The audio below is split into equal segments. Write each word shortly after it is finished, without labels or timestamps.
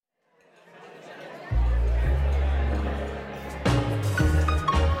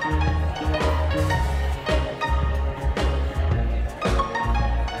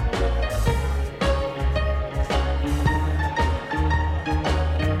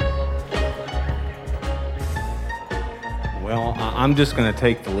I'm just going to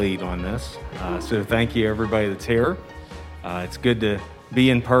take the lead on this. So thank you, everybody that's here. It's good to be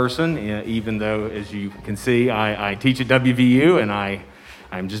in person, even though, as you can see, I teach at WVU, and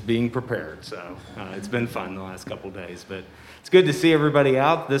I'm just being prepared. So it's been fun the last couple of days, but it's good to see everybody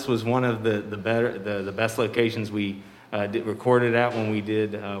out. This was one of the best locations we recorded at when we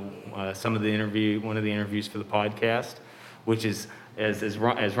did one of the interviews for the podcast, which is, as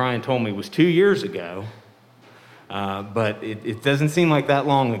Ryan told me, was 2 years ago. But it doesn't seem like that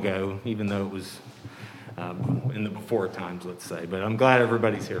long ago, even though it was in the before times, let's say. But I'm glad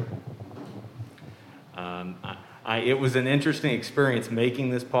everybody's here. It was an interesting experience making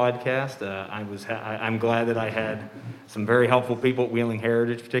this podcast. I'm glad that I had some very helpful people at Wheeling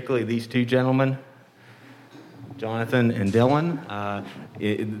Heritage, particularly these two gentlemen, Jonathan and Dylan.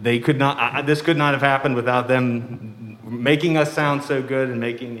 This could not have happened without them making us sound so good and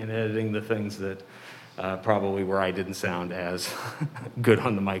making and editing the things that probably where I didn't sound as good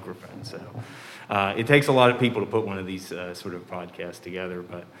on the microphone. So it takes a lot of people to put one of these sort of podcasts together.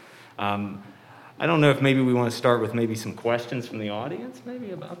 But I don't know if maybe we want to start with maybe some questions from the audience, maybe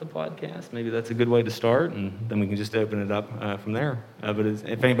about the podcast. Maybe that's a good way to start, and then we can just open it up from there. But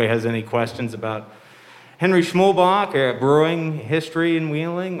if anybody has any questions about Henry Schmulbach, brewing history in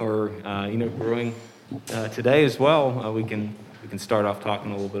Wheeling, or brewing today as well, we can start off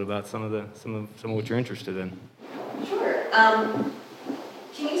talking a little bit about some of what you're interested in. Sure.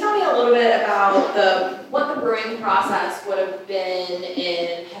 Can you tell me a little bit about what the brewing process would have been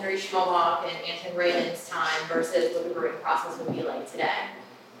in Henry Schmulbach and Anton Raymond's time versus what the brewing process would be like today?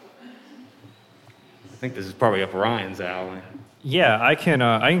 I think this is probably up Ryan's alley. Yeah, I can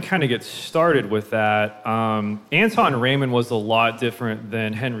kind of get started with that. Anton Raymond was a lot different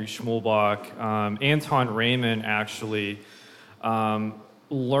than Henry Schmulbach. Anton Raymond actually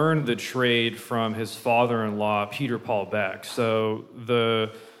learned the trade from his father-in-law, Peter Paul Beck. So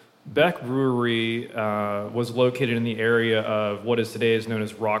the Beck Brewery was located in the area of what is today is known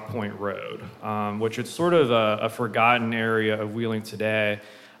as Rock Point Road, which is sort of a forgotten area of Wheeling today.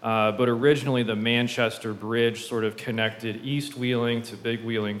 But originally the Manchester Bridge sort of connected East Wheeling to Big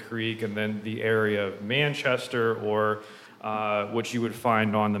Wheeling Creek, and then the area of Manchester, or which you would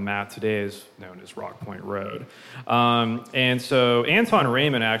find on the map today is known as Rock Point Road. And so Anton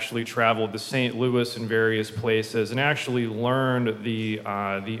Raymond actually traveled to St. Louis and various places and actually learned the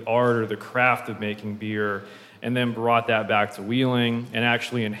art or the craft of making beer, and then brought that back to Wheeling and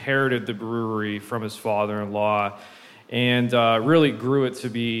actually inherited the brewery from his father-in-law, and really grew it to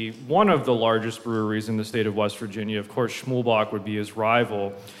be one of the largest breweries in the state of West Virginia. Of course, Schmulbach would be his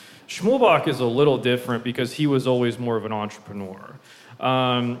rival. Schmulbach is a little different because he was always more of an entrepreneur.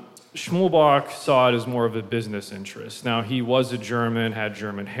 Schmulbach saw it as more of a business interest. Now, he was a German, had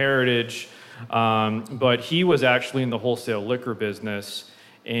German heritage, but he was actually in the wholesale liquor business,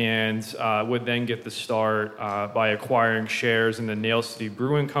 and would then get the start by acquiring shares in the Nail City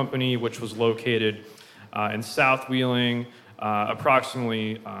Brewing Company, which was located in South Wheeling,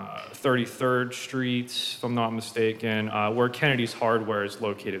 approximately 33rd Street, if I'm not mistaken, where Kennedy's Hardware is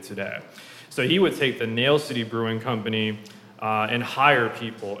located today. So he would take the Nail City Brewing Company and hire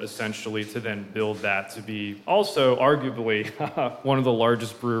people, essentially, to then build that to be also arguably one of the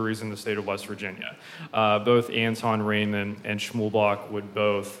largest breweries in the state of West Virginia. Both Anton Raymond and Schmulbach would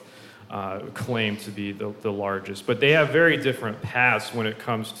both claim to be the largest. But they have very different paths when it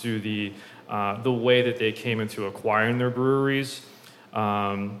comes to the way that they came into acquiring their breweries.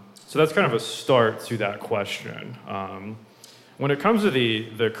 So that's kind of a start to that question. When it comes to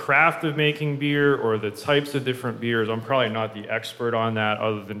the craft of making beer or the types of different beers, I'm probably not the expert on that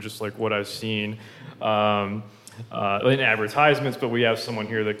other than just like what I've seen in advertisements, but we have someone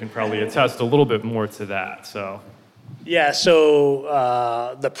here that can probably attest a little bit more to that. So, yeah,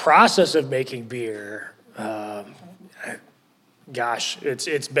 so the process of making beer, gosh,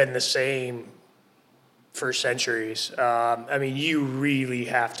 it's been the same for centuries. I mean, you really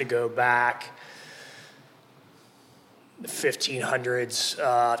have to go back the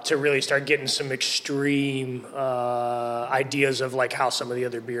 1500s to really start getting some extreme ideas of like how some of the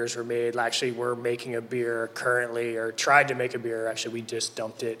other beers were made. Actually, we're making a beer currently, or tried to make a beer. Actually, we just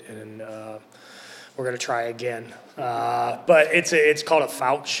dumped it, and we're going to try again. But it's called a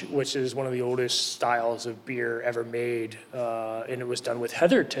Fouch, which is one of the oldest styles of beer ever made. And it was done with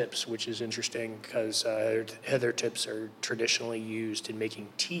heather tips, which is interesting because heather tips are traditionally used in making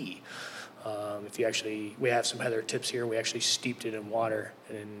tea. We have some heather tips here. We actually steeped it in water.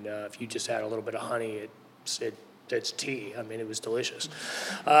 And if you just add a little bit of honey, it's tea. I mean, it was delicious.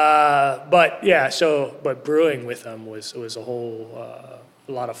 But brewing with them was a whole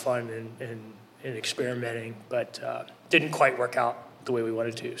a lot of fun, and and experimenting, but didn't quite work out the way we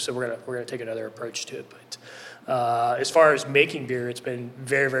wanted to. So we're gonna take another approach to it. But as far as making beer, it's been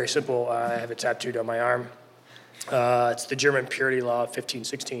very, very simple. I have it tattooed on my arm. It's the German purity law of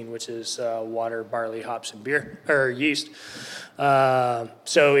 1516, which is water, barley, hops, and beer or yeast.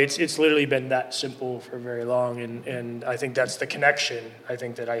 So it's literally been that simple for very long, and I think that's the connection I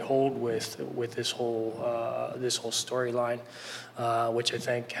think that I hold with this whole storyline, which I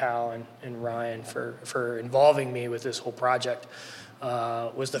thank Hal and Ryan for involving me with this whole project.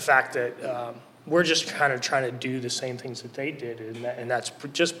 Was the fact that we're just kind of trying to do the same things that they did, and that's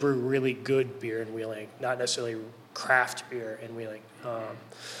just brew really good beer in Wheeling, not necessarily craft beer in Wheeling.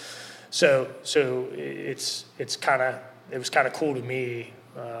 So it was kind of cool to me,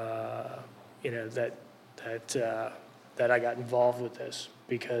 that I got involved with this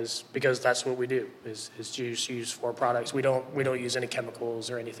because that's what we do is use 4 products. We don't use any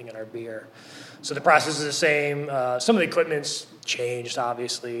chemicals or anything in our beer. So the process is the same. Some of the equipment's changed,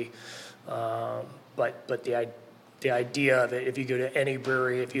 obviously. But the idea that if you go to any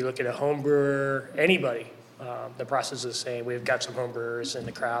brewery, if you look at a home brewer, anybody, the process is the same. We've got some home brewers in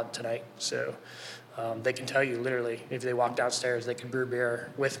the crowd tonight, so they can tell you literally if they walk downstairs, they can brew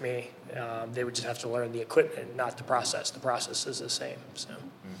beer with me. They would just have to learn the equipment, not the process. The process is the same. So,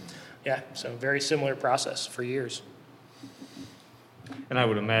 yeah, so very similar process for years. And I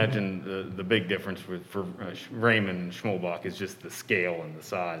would imagine the big difference for Raymond and Schmolbach is just the scale and the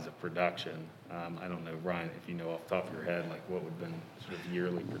size of production. I don't know, Ryan, if you know off the top of your head, like what would have been sort of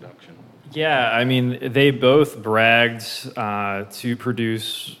yearly production? Yeah, I mean, they both bragged to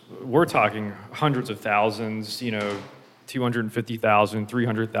produce, we're talking hundreds of thousands, 250,000,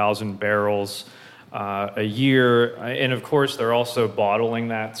 300,000 barrels a year. And of course, they're also bottling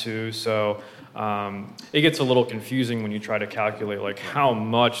that too. So it gets a little confusing when you try to calculate like how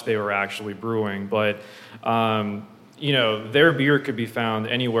much they were actually brewing. But, their beer could be found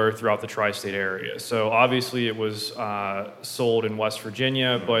anywhere throughout the tri-state area. So obviously it was sold in West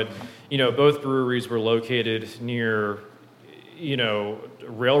Virginia, but, both breweries were located near,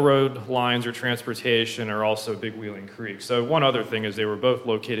 railroad lines or transportation, or also Big Wheeling Creek. So one other thing is they were both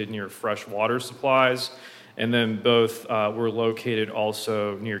located near fresh water supplies, and then both were located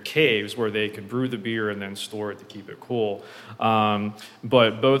also near caves where they could brew the beer and then store it to keep it cool.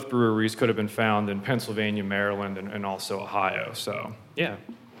 But both breweries could have been found in Pennsylvania, Maryland, and also Ohio. So, yeah.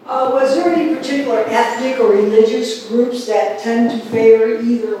 Was there any particular ethnic or religious groups that tend to favor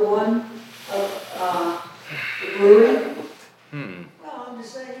either one of the brewery? Well, I'm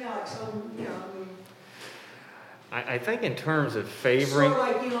just saying, like some, I think in terms of favoring...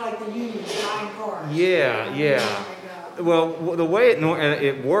 Sort of like, like the Union, buying cars. Yeah. Well, the way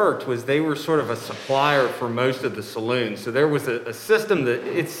it worked was they were sort of a supplier for most of the saloons. So there was a system that,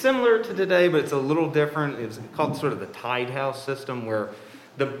 it's similar to today, but it's a little different. It was called sort of the Tide House system, where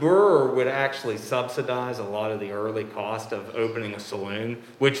the brewer would actually subsidize a lot of the early cost of opening a saloon,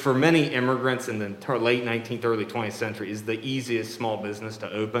 which for many immigrants in the late 19th, early 20th century is the easiest small business to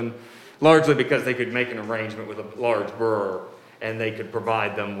open, largely because they could make an arrangement with a large brewer and they could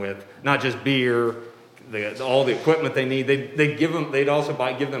provide them with not just beer, all the equipment they need. They'd also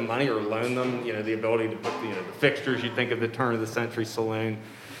give them money or loan them, the ability to put the fixtures you think of the turn of the century saloon.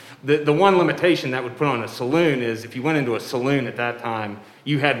 The one limitation that would put on a saloon is if you went into a saloon at that time,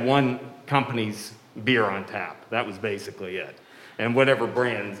 you had one company's beer on tap. That was basically it. And whatever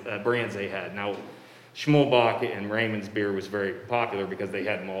brands they had. Now, Schmolbach and Raymond's beer was very popular because they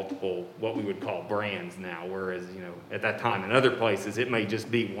had multiple, what we would call brands now, whereas, at that time in other places, it may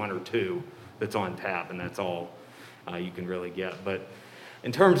just be one or two that's on tap, and that's all you can really get. But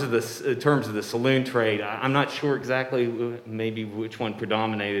in terms of the saloon trade, I'm not sure exactly maybe which one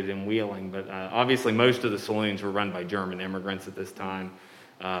predominated in Wheeling, but obviously most of the saloons were run by German immigrants at this time.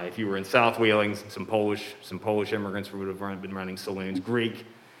 If you were in South Wheeling, some Polish immigrants would have been running saloons. Greek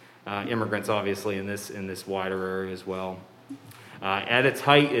immigrants, obviously, in this wider area as well. At its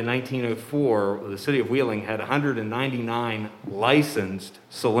height in 1904, the city of Wheeling had 199 licensed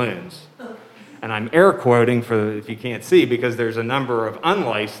saloons. And I'm air quoting if you can't see, because there's a number of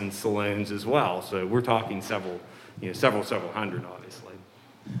unlicensed saloons as well. So we're talking several hundred, obviously.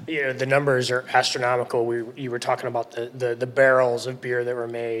 The numbers are astronomical. You were talking about the barrels of beer that were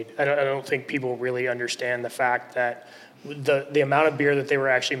made. I don't think people really understand the fact that the amount of beer that they were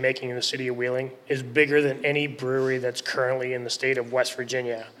actually making in the city of Wheeling is bigger than any brewery that's currently in the state of West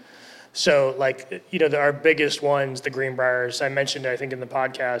Virginia. So, our biggest ones, the Greenbriers, I mentioned, I think, in the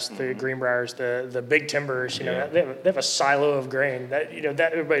podcast, the Greenbriers, the Big Timbers, they have a silo of grain. That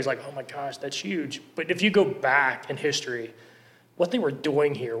everybody's like, oh my gosh, that's huge. But if you go back in history, what they were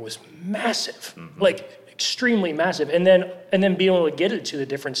doing here was massive, like extremely massive. And then being able to get it to the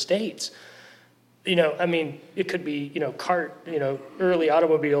different states. You know, I mean, it could be, early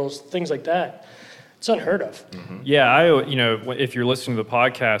automobiles, things like that. It's unheard of. Yeah, if you're listening to the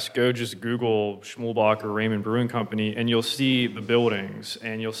podcast, go just Google Schmulbach or Raymond Brewing Company, and you'll see the buildings,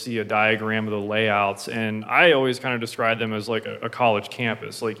 and you'll see a diagram of the layouts. And I always kind of describe them as like a college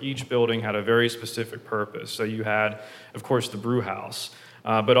campus. Like each building had a very specific purpose. So you had, of course, the brew house,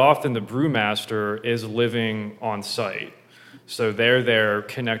 but often the brewmaster is living on site. So they're there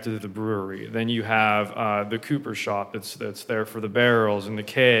connected to the brewery. Then you have the cooper shop that's there for the barrels and the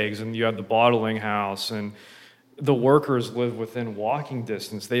kegs, and you have the bottling house, and the workers live within walking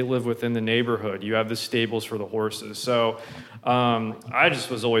distance. They live within the neighborhood. You have the stables for the horses. So I just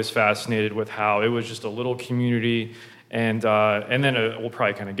was always fascinated with how it was just a little community. And then we'll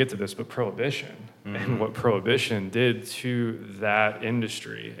probably kind of get to this, but Prohibition and what Prohibition did to that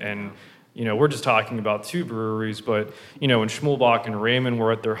industry. And we're just talking about two breweries, but, when Schmulbach and Raymond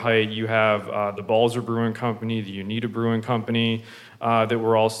were at their height, you have the Balzer Brewing Company, the Uneeda Brewing Company, that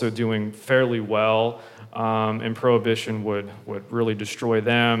were also doing fairly well, and Prohibition would really destroy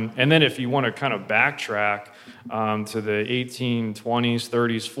them. And then if you want to kind of backtrack to the 1820s,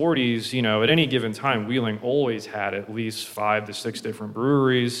 30s, 40s, at any given time, Wheeling always had at least 5 to 6 different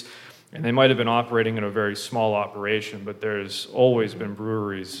breweries. And they might have been operating in a very small operation, but there's always been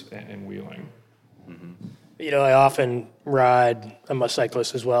breweries in Wheeling. I often ride, I'm a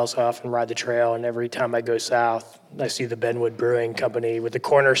cyclist as well, so I often ride the trail, and every time I go south, I see the Benwood Brewing Company with the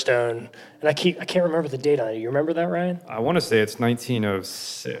Cornerstone, and I can't remember the date on it. You remember that, Ryan? I want to say it's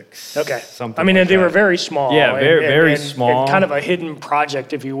 1906. Okay. Something and like they that. were very small. Yeah, very small. And kind of a hidden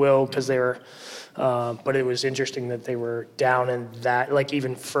project, if you will, because they were... but it was interesting that they were down in that, like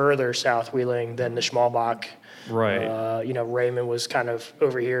even further south Wheeling than the Schmulbach. Right. Raymond was kind of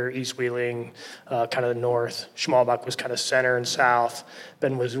over here, East Wheeling, kind of the north. Schmulbach was kind of center and south.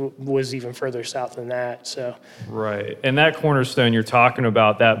 Ben was even further south than that. So. Right. And that Cornerstone you're talking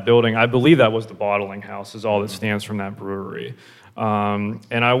about, that building, I believe that was the bottling house, is all that stands from that brewery.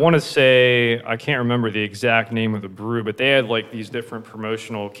 And I want to say, I can't remember the exact name of the brew, but they had like these different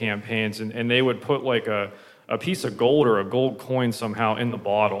promotional campaigns, and they would put like a piece of gold or a gold coin somehow in the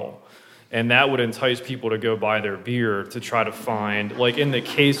bottle. And that would entice people to go buy their beer to try to find, like in the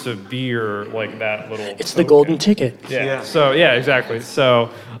case of beer, like that little... It's the golden ticket. Yeah. So, yeah, exactly. So,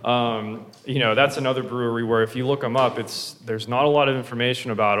 that's another brewery where if you look them up, there's not a lot of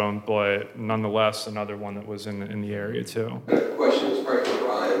information about them, but nonetheless, another one that was in the area too. The question is probably for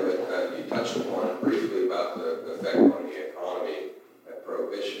Ryan, but you touched upon it briefly about the effect on the economy at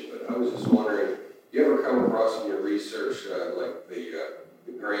Prohibition. But I was just wondering, you ever come across in your research like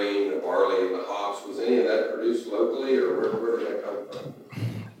the grain, the barley, and the hops? Was any of that produced locally, or where did that come from?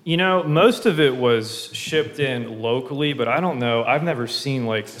 Most of it was shipped in locally, but I don't know. I've never seen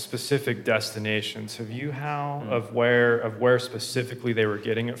like specific destinations. Have you, Hal, of where specifically they were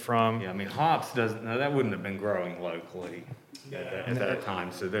getting it from? Yeah, I mean, hops that wouldn't have been growing locally at that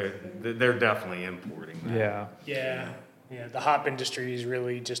time, so they're definitely importing that. Yeah. Yeah. The hop industry has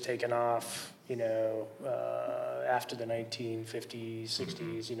really just taken off, after the 1950s,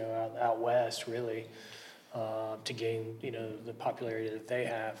 60s, out west, really. To gain, the popularity that they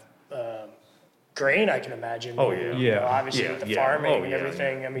have. Grain, I can imagine. Oh, yeah. Yeah. Obviously, with the farming and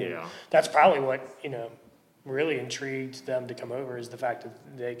everything. I mean, that's probably what, really intrigued them to come over, is the fact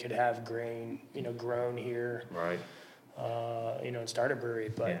that they could have grain, grown here. Right. And start a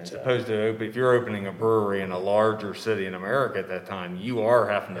brewery. But as opposed to if you're opening a brewery in a larger city in America at that time, you are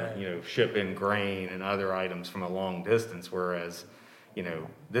having to ship in grain and other items from a long distance, whereas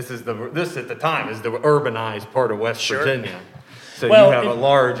this at the time is the urbanized part of West Virginia. So you have a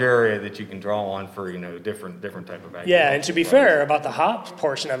large area that you can draw on for, different type of agriculture. Yeah, and to be fair about the hop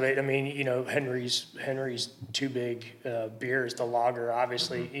portion of it, I mean, Henry's two big beers, the lager,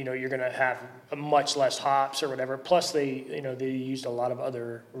 obviously, you're going to have much less hops or whatever. Plus they used a lot of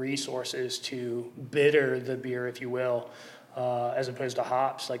other resources to bitter the beer, if you will. As opposed to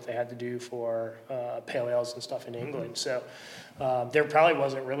hops like they had to do for pale ales and stuff in England. So there probably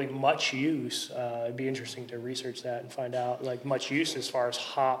wasn't really much use. It'd be interesting to research that and find out like much use as far as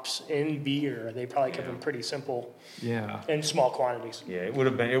hops in beer. They probably kept them pretty simple. Yeah. In small quantities. Yeah, it would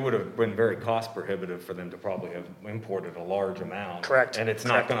have been very cost prohibitive for them to probably have imported a large amount. Correct. And it's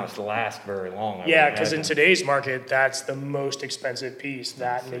not going to last very long. Yeah, because in today's market, that's the most expensive piece,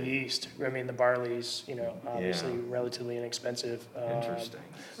 that and the yeast. I mean, the barley's, obviously relatively inexpensive. Interesting.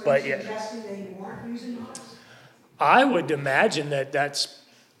 So But you're yeah. suggesting they weren't using hops? I would imagine that's,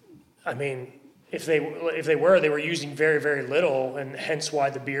 if they were using very, very little, and hence why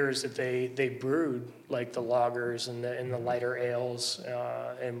the beers that they brewed, like the lagers and the lighter ales,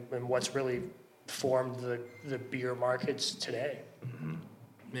 and what's really formed the beer markets today. Mm-hmm.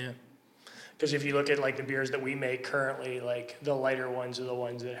 Yeah. Because if you look at like the beers that we make currently, like the lighter ones are the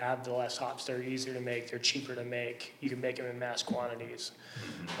ones that have the less hops. They're easier to make. They're cheaper to make. You can make them in mass quantities,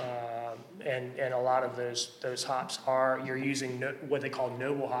 and a lot of those hops you're using what they call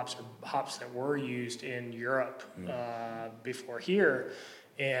noble hops, or hops that were used in Europe before here,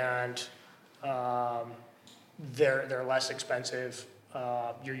 and they're less expensive.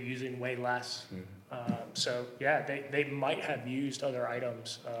 You're using way less. So yeah, they might have used other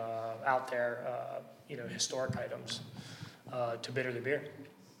items out there, historic items, to bitter the beer.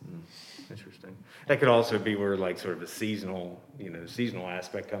 Interesting. That could also be where like sort of a seasonal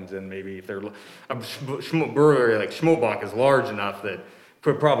aspect comes in. Maybe if they're a brewery like Schmolbach is large enough that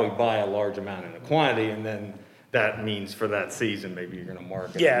could probably buy a large amount in a quantity, and then that means for that season, maybe you're going to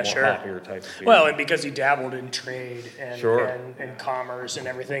market more hoppier type of beer. Well, and because he dabbled in trade and, sure. and commerce and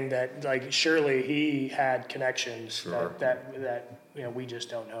everything, that like surely he had connections sure. that we just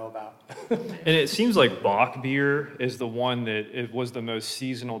don't know about. And it seems like Bach beer is the one that it was the most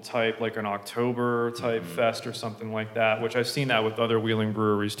seasonal type, like an October type fest or something like that, which I've seen that with other Wheeling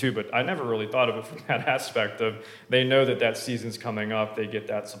breweries too, but I never really thought of it from that aspect of they know that season's coming up, they get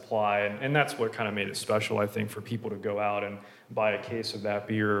that supply, and that's what kind of made it special, I think, for people to go out and buy a case of that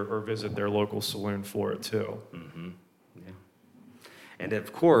beer or visit their local saloon for it too. Mm-hmm. And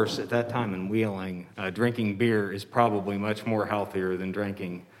of course, at that time in Wheeling, drinking beer is probably much more healthier than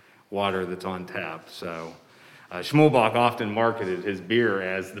drinking water that's on tap. So Schmolbach often marketed his beer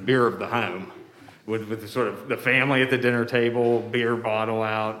as the beer of the home, with sort of the family at the dinner table, beer bottle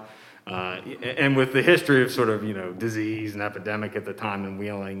out. And with the history of sort of, disease and epidemic at the time in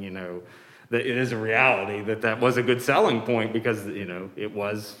Wheeling, that it is a reality that was a good selling point because, it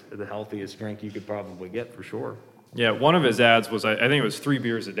was the healthiest drink you could probably get for sure. Yeah, one of his ads was, I think it was 3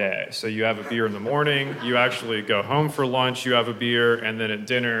 beers a day. So you have a beer in the morning, you actually go home for lunch, you have a beer, and then at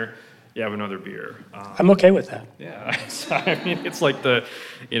dinner, you have another beer. I'm okay with that. Yeah, I mean, it's like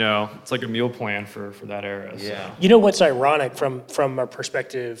it's like a meal plan for that era. So. Yeah. You know what's ironic from a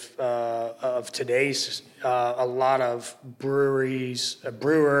perspective of today's, a lot of brewers,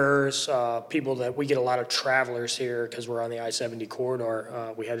 people that we get a lot of travelers here because we're on the I-70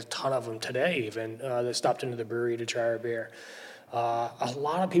 corridor. We had a ton of them today even that stopped into the brewery to try our beer. A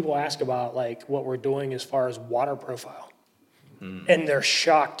lot of people ask about like what we're doing as far as water profile. And they're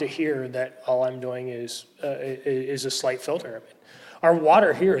shocked to hear that all I'm doing is a slight filter of it. Our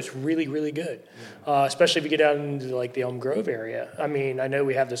water here is really, really good, especially if you get out into like the Elm Grove area. I mean, I know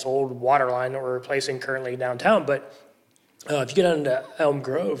we have this old water line that we're replacing currently downtown, but if you get out into Elm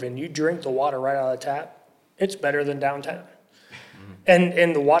Grove and you drink the water right out of the tap, it's better than downtown.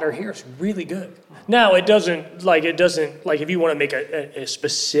 And the water here is really good. Now it doesn't like if you want to make a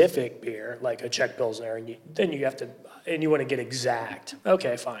specific beer like a Czech Pilsner, then you have to. And you want to get exact,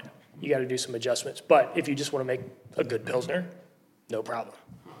 okay, fine. You got to do some adjustments. But if you just want to make a good Pilsner, no problem.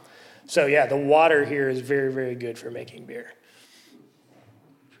 So yeah, the water here is very, very good for making beer.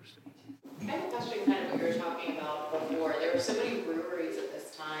 Kind of touching kind of what you were talking about before, there were so many breweries at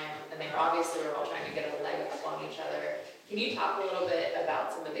this time, and they obviously were all trying to get a leg up on each other. Can you talk a little bit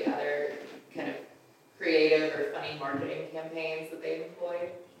about some of the other kind of creative or funny marketing campaigns that they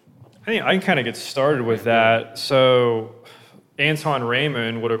employed? I think I can kind of get started with that. So Anton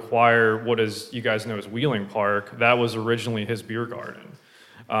Raymond would acquire what is, you guys know as Wheeling Park. That was originally his beer garden.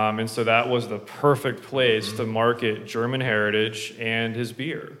 And so that was the perfect place to market German heritage and his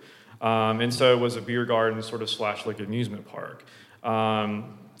beer. And so it was a beer garden sort of / like amusement park.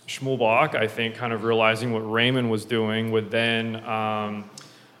 Schmolbach, I think, kind of realizing what Raymond was doing, would then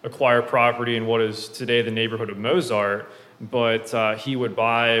acquire property in what is today the neighborhood of Mozart. But he would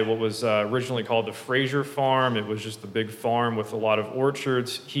buy what was originally called the Fraser Farm. It was just a big farm with a lot of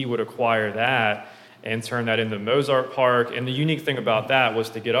orchards. He would acquire that and turn that into Mozart Park. And the unique thing about that was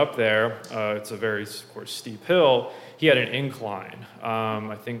to get up there, it's a very, of course, steep hill. He had an incline,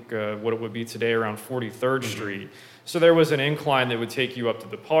 I think what it would be today around 43rd Street. So there was an incline that would take you up to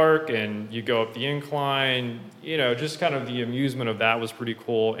the park, and you go up the incline, just kind of the amusement of that was pretty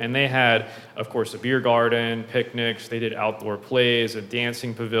cool. And they had, of course, a beer garden, picnics, they did outdoor plays, a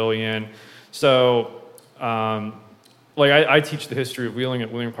dancing pavilion. So, I teach the history of Wheeling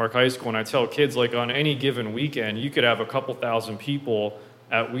at Wheeling Park High School, and I tell kids, like, on any given weekend, you could have a couple thousand people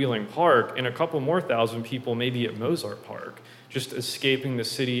at Wheeling Park and a couple more thousand people maybe at Mozart Park, just escaping the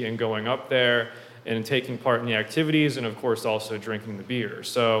city and going up there. and taking part in the activities, and of course also drinking the beer.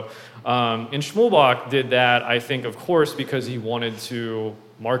 So, and Schmulbach did that, I think, of course, because he wanted to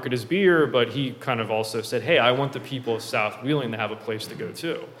market his beer, but he kind of also said, hey, I want the people of South Wheeling to have a place to go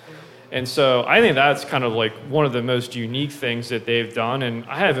to. And so I think that's kind of like one of the most unique things that they've done. And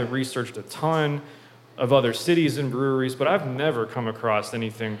I haven't researched a ton of other cities and breweries, but I've never come across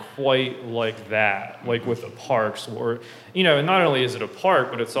anything quite like that, like with the parks, or, you know, not only is it a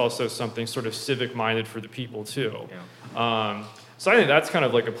park, but it's also something sort of civic-minded for the people too. Yeah. So I think that's kind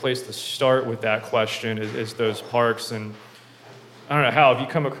of like a place to start with that question is those parks. And I don't know, Hal, have you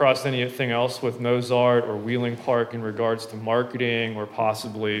come across anything else with Mozart or Wheeling Park in regards to marketing or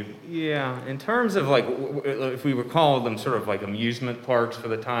possibly? Yeah, in terms of like, if we would call them sort of like amusement parks for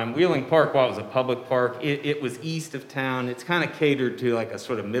the time, Wheeling Park, while it was a public park, it was east of town. It's kind of catered to like a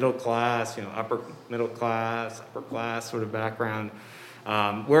sort of middle class, you know, upper class sort of background.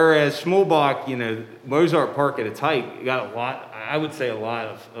 Whereas Schmulbach, you know, Mozart Park at its height got a lot, I would say a lot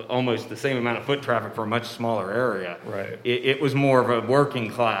of almost the same amount of foot traffic for a much smaller area. Right. It was more of a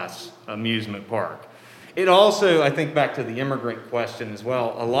working class amusement park. It also, I think back to the immigrant question as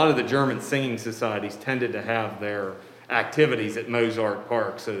well, a lot of the German singing societies tended to have their activities at Mozart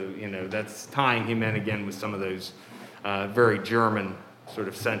Park. So, you know, that's tying him in again with some of those very German sort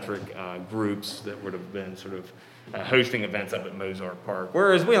of centric groups that would have been sort of hosting events up at Mozart Park.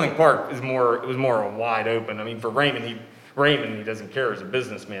 Whereas Wheeling Park was more a wide open. I mean, for Raymond, he doesn't care as a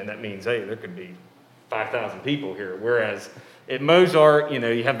businessman. That means, hey, there could be 5,000 people here. Whereas at Mozart, you know,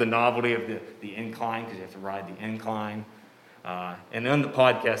 you have the novelty of the incline because you have to ride the incline. And on the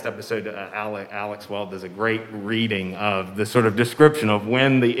podcast episode, Alex Weld does a great reading of the sort of description of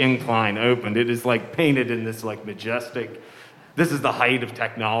when the incline opened. It is like painted in this like majestic. This is the height of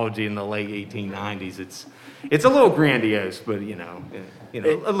technology in the late 1890s. It's a little grandiose, but you know,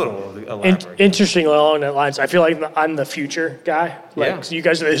 a little elaborate. Interesting along that lines. I feel like I'm the future guy. Like, Yeah. so you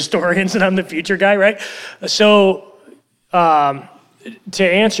guys are the historians, and I'm the future guy, right? So, to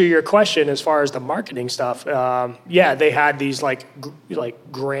answer your question, as far as the marketing stuff, yeah, they had these like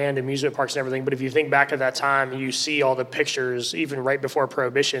grand amusement parks and everything. But if you think back at that time, you see all the pictures, even right before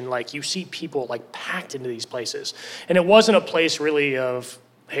Prohibition. Like you see people like packed into these places, and it wasn't a place really of,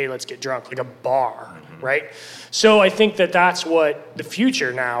 hey, let's get drunk, like a bar, right? So I think that's what the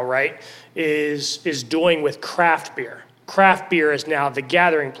future now, right, is doing with craft beer. Craft beer is now the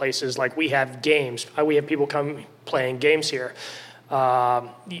gathering places. Like we have games. We have people come playing games here.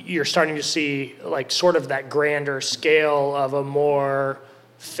 You're starting to see like sort of that grander scale of a more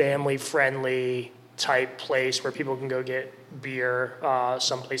family-friendly type place where people can go get beer.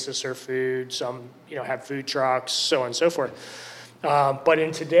 Some places serve food. Some, you know, have food trucks, so on and so forth. But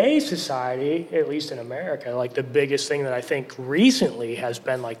in today's society, at least in America, like the biggest thing that I think recently has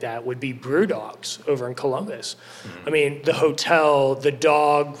been like that would be Brewdogs over in Columbus. I mean, the hotel, the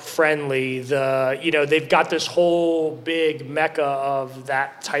dog friendly, they've got this whole big mecca of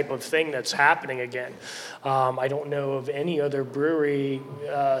that type of thing that's happening again. I don't know of any other brewery,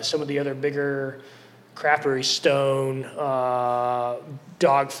 some of the other bigger craft breweries, Stone,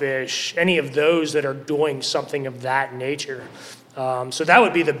 Dogfish, any of those that are doing something of that nature. So that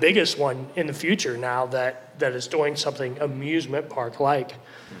would be the biggest one in the future now that is doing something amusement park like,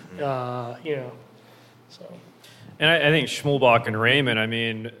 So. And I think Schmulbach and Raymond, I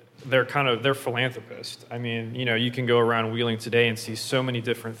mean, they're philanthropists. I mean, you know, you can go around Wheeling today and see so many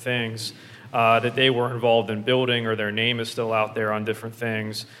different things that they were involved in building, or their name is still out there on different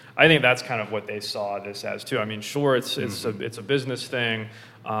things. I think that's kind of what they saw this as too. I mean, sure, it's a business thing,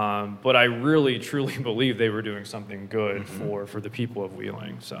 but I really truly believe they were doing something good for the people of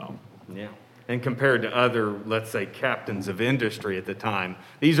Wheeling. So Yeah. And compared to other, let's say, captains of industry at the time,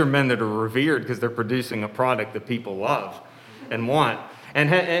 these are men that are revered because they're producing a product that people love and want.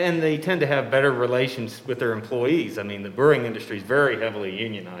 And they tend to have better relations with their employees. I mean, the brewing industry is very heavily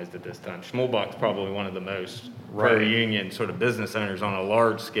unionized at this time. Schmulbach's probably one of the most pro-union sort of business owners on a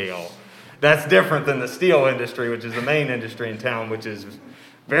large scale. That's different than the steel industry, which is the main industry in town, which is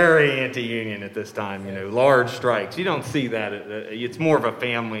very anti-union at this time, you know, large strikes. You don't see that. It's more of a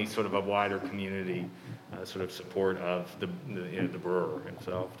family, sort of a wider community sort of support of the brewer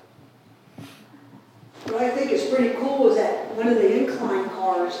himself. What I think is pretty cool is that one of the incline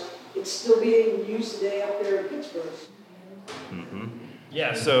cars, it's still being used today up there in Pittsburgh.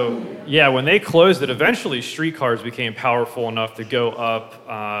 yeah, so yeah, when they closed it, eventually streetcars became powerful enough to go up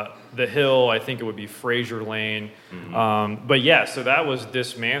the hill. I think it would be Fraser Lane, but yeah, so that was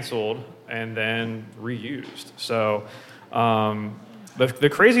dismantled and then reused. So the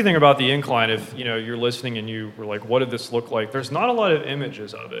crazy thing about the incline, if you know you're listening and you were like, what did this look like? There's not a lot of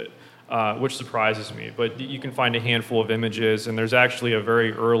images of it. which surprises me. But you can find a handful of images, and there's actually a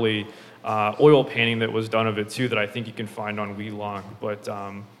very early oil painting that was done of it too that I think you can find on Weelong. But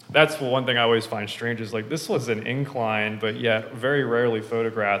that's one thing I always find strange is like this was an incline, but yet very rarely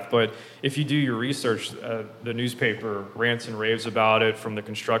photographed. But if you do your research, the newspaper rants and raves about it, from the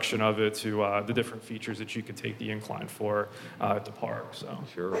construction of it to the different features that you could take the incline for at the park. So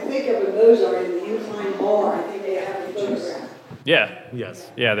Sure. I think of a Mozart in the incline bar, I think they have a photograph. yeah,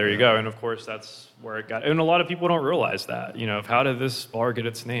 Yes. yeah, there you go. And of course, that's where it got. And a lot of people don't realize that. You know, of how did this bar get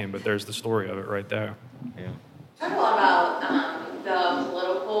its name? But there's the story of it right there. Yeah. Talk a lot about the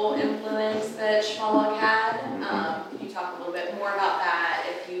political influence that Schmallup had. Can you talk a little bit more about that?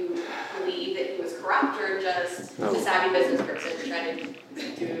 If you believe that he was corrupt or just a savvy business person trying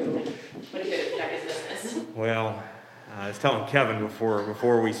to do what he could to protect his business? Well, I was telling Kevin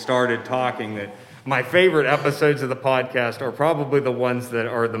before we started talking that my favorite episodes of the podcast are probably the ones that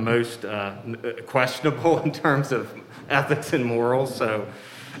are the most questionable in terms of ethics and morals. So,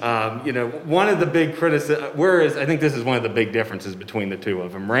 one of the big whereas I think this is one of the big differences between the two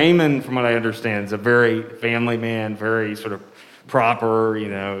of them. Raymond, from what I understand, is a very family man, very sort of proper,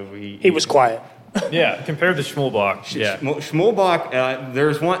 He was quiet. Yeah, compared to Schmulbach. Yeah. Schmulbach,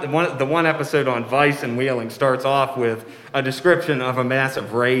 there's the one episode on Vice and Wheeling starts off with a description of a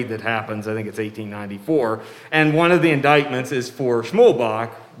massive raid that happens, I think it's 1894, and one of the indictments is for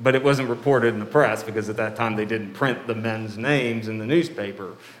Schmulbach, but it wasn't reported in the press because at that time they didn't print the men's names in the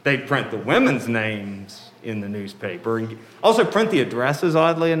newspaper. They'd print the women's names in the newspaper, and also print the addresses,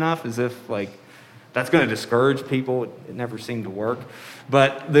 oddly enough, as if, that's going to discourage people. It never seemed to work.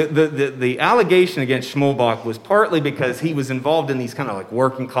 But the allegation against Schmulbach was partly because he was involved in these kind of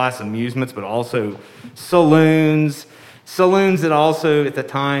working class amusements, but also saloons that also at the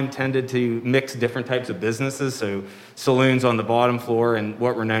time tended to mix different types of businesses. So saloons on the bottom floor and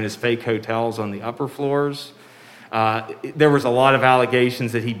what were known as fake hotels on the upper floors. There was a lot of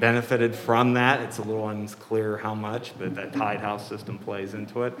allegations that he benefited from that. It's a little unclear how much, but that tied house system plays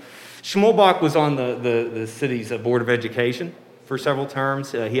into it. Schmulbach was on the city's Board of Education for several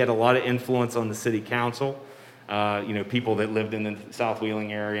terms. He had a lot of influence on the city council. People that lived in the South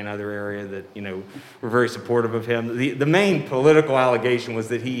Wheeling area and other area that, were very supportive of him. The main political allegation was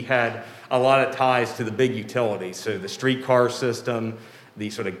that he had a lot of ties to the big utilities, so the streetcar system, the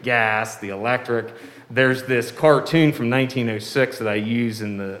sort of gas, the electric. There's this cartoon from 1906 that I use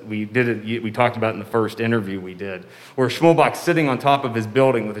we talked about in the first interview we did, where Schmulbach's sitting on top of his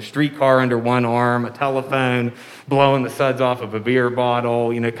building with a streetcar under one arm, a telephone, blowing the suds off of a beer bottle,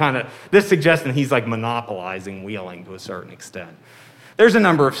 this suggesting he's monopolizing Wheeling to a certain extent. There's a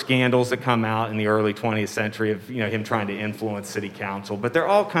number of scandals that come out in the early 20th century of, him trying to influence city council, but they're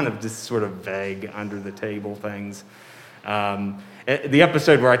all kind of just sort of vague, under the table things. The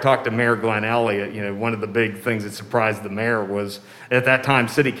episode where I talked to Mayor Glenn Elliott, one of the big things that surprised the mayor was at that time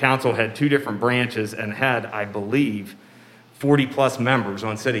city council had two different branches and had, I believe, 40 plus members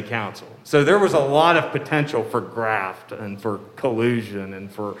on city council. So there was a lot of potential for graft and for collusion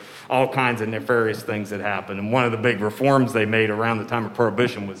and for all kinds of nefarious things that happened. And one of the big reforms they made around the time of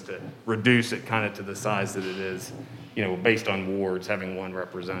Prohibition was to reduce it kind of to the size that it is, based on wards, having one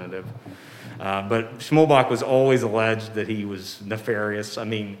representative. But Schmulbach was always alleged that he was nefarious. I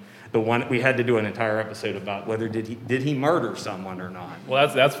mean, we had to do an entire episode about whether did he murder someone or not. Well,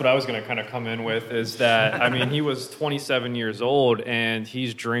 that's what I was going to kind of come in with is that, he was 27 years old and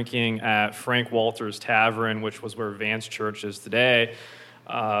he's drinking at Frank Walter's Tavern, which was where Vance Church is today.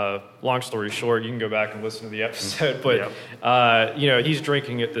 Long story short, you can go back and listen to the episode, but, he's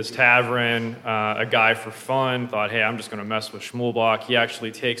drinking at this tavern. A guy for fun thought, hey, I'm just going to mess with Schmulbach. He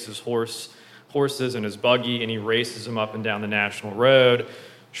actually takes his horses and his buggy and he races them up and down the National Road.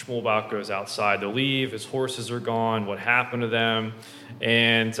 Schmulbach goes outside to leave. His horses are gone. What happened to them?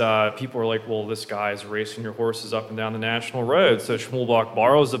 And people are like, well, this guy's racing your horses up and down the National Road. So Schmulbach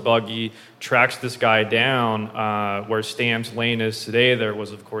borrows a buggy, tracks this guy down where Stam's Lane is today. There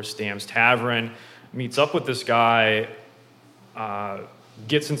was, of course, Stam's Tavern. Meets up with this guy,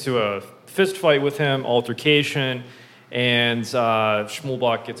 gets into a fist fight with him, altercation, and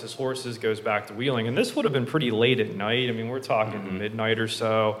Schmulbach gets his horses, goes back to Wheeling. And this would have been pretty late at night. We're talking midnight or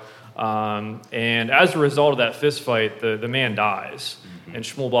so. And as a result of that fist fight, the man dies. And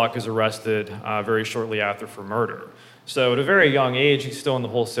Schmulbach is arrested very shortly after for murder. So at a very young age, he's still in the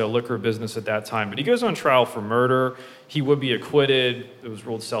wholesale liquor business at that time. But he goes on trial for murder. He would be acquitted. It was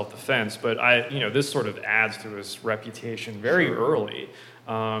ruled self-defense. But this sort of adds to his reputation very early.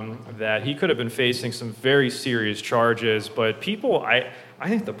 That he could have been facing some very serious charges, but people, I I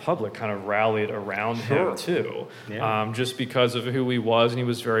think the public kind of rallied around Sure. him too, Yeah. just because of who he was, and he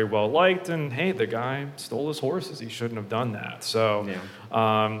was very well liked. And hey, the guy stole his horses; he shouldn't have done that. So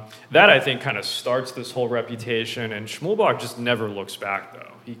that I think kind of starts this whole reputation. And Schmulbach just never looks back,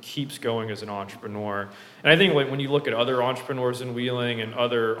 though. He keeps going as an entrepreneur. And I think when you look at other entrepreneurs in Wheeling and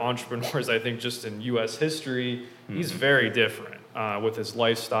other entrepreneurs, I think just in U.S. history, he's very different with his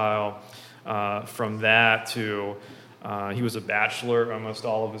lifestyle. From that to he was a bachelor almost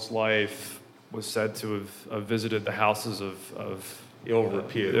all of his life, was said to have visited the houses of Ill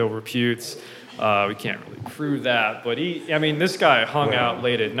repute. Ill reputes. We can't really prove that, but this guy hung out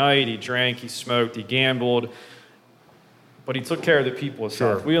late at night, he drank, he smoked, he gambled, but he took care of the people of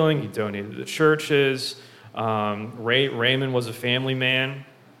South Wheeling, he donated to churches. Raymond was a family man.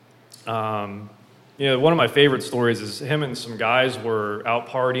 One of my favorite stories is him and some guys were out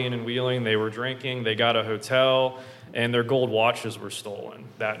partying in Wheeling. They were drinking. They got a hotel, and their gold watches were stolen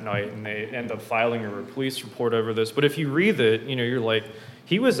that night. And they end up filing a police report over this. But if you read it, you're like,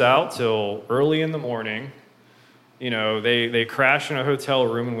 he was out till early in the morning. They crash in a hotel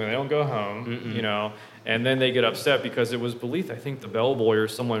room and when they don't go home, and then they get upset because it was believed, I think the bellboy or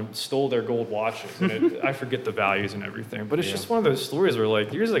someone stole their gold watches. And I forget the values and everything. But it's just one of those stories where,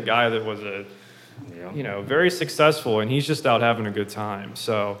 like, here's a guy that was very successful, and he's just out having a good time.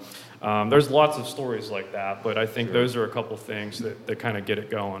 So there's lots of stories like that, but I think those are a couple things that kind of get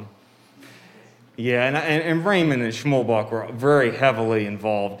it going. Yeah, and Raymond and Schmulbach were very heavily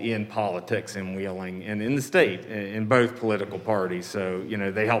involved in politics in Wheeling and in the state, in both political parties. So,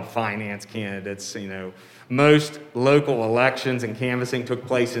 they helped finance candidates. Most local elections and canvassing took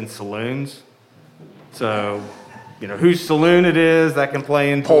place in saloons. So, whose saloon it is, that can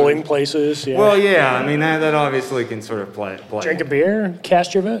play into Polling places, yeah. Well, yeah, that obviously can sort of play. Drink a beer,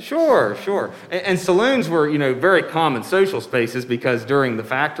 cast your vote. Sure. And saloons were, very common social spaces because during the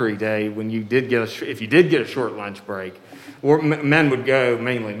factory day, when you did get if you did get a short lunch break, men would go,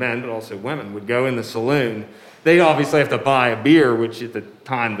 mainly men, but also women, would go in the saloon. They'd obviously have to buy a beer, which at the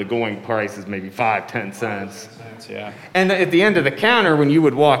time the going price is maybe 5-10 cents. Yeah. And at the end of the counter, when you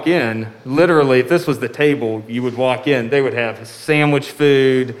would walk in, literally, if this was the table, you would walk in, they would have sandwich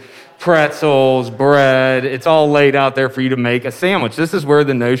food, pretzels, bread. It's all laid out there for you to make a sandwich. This is where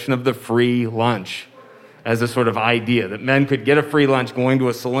the notion of the free lunch as a sort of idea that men could get a free lunch going to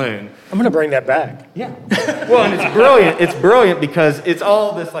a saloon. I'm going to bring that back. Yeah. Well, and it's brilliant. It's brilliant because it's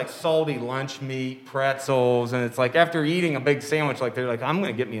all this like salty lunch meat, pretzels, and it's like after eating a big sandwich, like they're like, I'm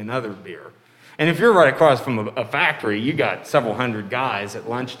going to get me another beer. And if you're right across from a factory, you got several hundred guys at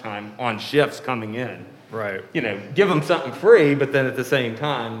lunchtime on shifts coming in. Right. Give them something free, but then at the same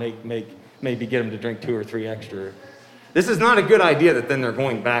time, maybe get them to drink 2 or 3 extra. This is not a good idea that then they're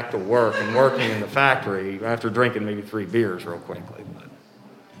going back to work and working in the factory after drinking maybe 3 beers real quickly. But.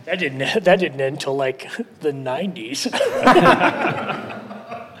 That didn't end until like the 90s.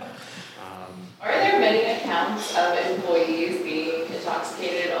 Are there many accounts of employees being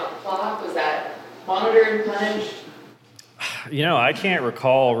intoxicated on the clock? Was that monitored and punished? I can't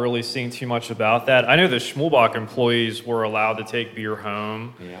recall really seeing too much about that. I know the Schmulbach employees were allowed to take beer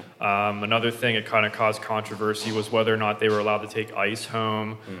home. Yeah. Another thing that kind of caused controversy was whether or not they were allowed to take ice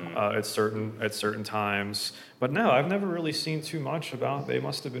home at certain times. But no, I've never really seen too much about. They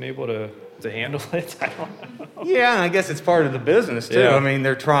must have been able to handle it. I don't know. Yeah, and I guess it's part of the business too. Yeah.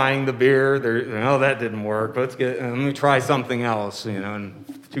 They're trying the beer. That didn't work. Let me try something else. And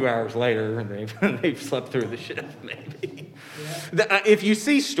 2 hours later, they've slept through the shift maybe. Yeah. If you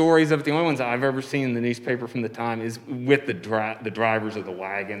see stories of it, the only ones I've ever seen in the newspaper from the time is with the drivers of the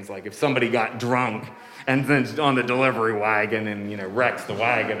wagons. Like if somebody got drunk and then on the delivery wagon and wrecks the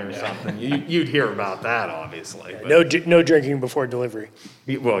wagon or something, you'd hear about that obviously. Yeah, no drinking before delivery.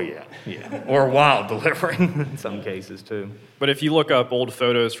 Well, yeah, or while delivering in some cases too. But if you look up old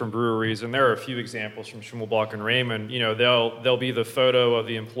photos from breweries, and there are a few examples from Schmulbach and Raymond, they'll be the photo of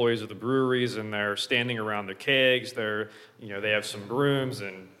the employees of the breweries, and they're standing around the kegs. They have some brooms,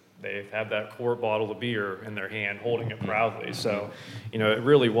 and they have that quart bottle of beer in their hand, holding it proudly. So, it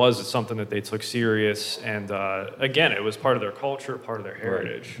really was something that they took serious, and again, it was part of their culture, part of their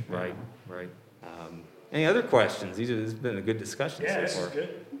heritage. Right. Any other questions? This has been a good discussion so far. This is good.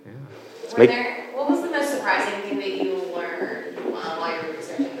 Yeah. What was the most surprising thing that you learned while you were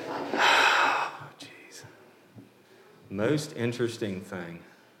researching the podcast? Oh, jeez. Most interesting thing.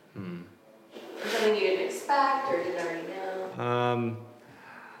 Something you didn't expect or didn't already know?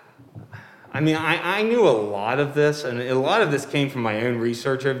 I mean, I knew a lot of this, and a lot of this came from my own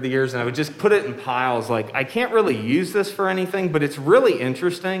research over the years, and I would just put it in piles. Like, I can't really use this for anything, but it's really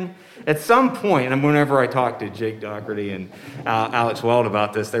interesting. At some point, and whenever I talked to Jake Doherty and Alex Weld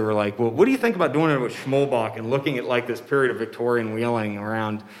about this, they were like, well, what do you think about doing it with Schmolbach and looking at like this period of Victorian wheeling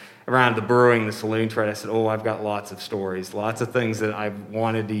around the brewing, the saloon trade? I said, oh, I've got lots of stories, lots of things that I've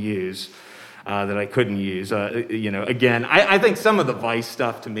wanted to use. That I couldn't use. Again, I think some of the Vice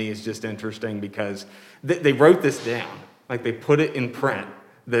stuff to me is just interesting because they wrote this down. Like they put it in print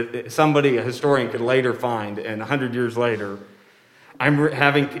that somebody, a historian, could later find, and 100 years later, I'm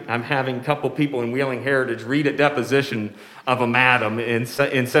having a couple people in Wheeling Heritage read a deposition of a madam in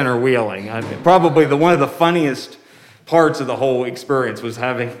Center Wheeling. Probably one of the funniest parts of the whole experience was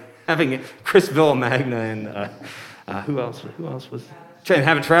having Chris Villamagna and who else was.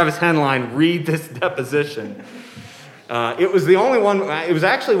 Having Travis Henline read this deposition. It was the only one, it was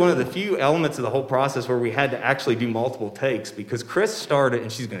actually one of the few elements of the whole process where we had to actually do multiple takes because Chris started,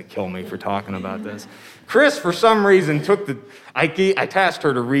 and she's going to kill me for talking about this. Chris, for some reason, I tasked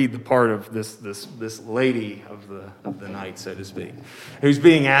her to read the part of this lady of the night, so to speak, who's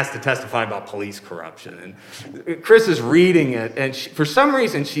being asked to testify about police corruption. And Chris is reading it, and for some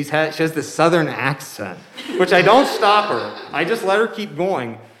reason, she has this southern accent, which I don't stop her. I just let her keep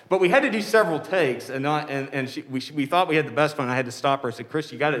going. But we had to do several takes, and we thought we had the best one. I had to stop her. I said,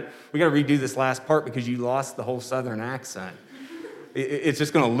 Chris, we got to redo this last part because you lost the whole southern accent. It's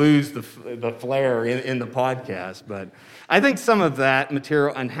just going to lose the flair in the podcast. But I think some of that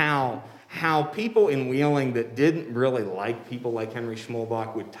material and how people in Wheeling that didn't really like people like Henry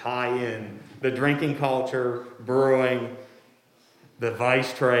Schmolbach would tie in the drinking culture, brewing, the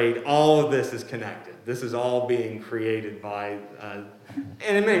vice trade, all of this is connected. This is all being created by, and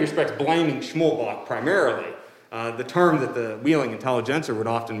in many respects, blaming Schmolbach primarily. The term that the Wheeling intelligentsia would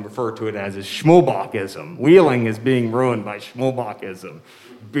often refer to it as is Schmolbachism. Wheeling is being ruined by Schmolbachism.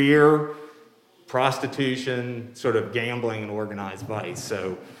 Beer, prostitution, sort of gambling and organized vice.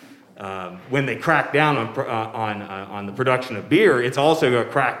 So when they crack down on the production of beer, it's also a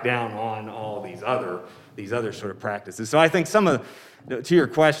crack down on all these other sort of practices. So I think to your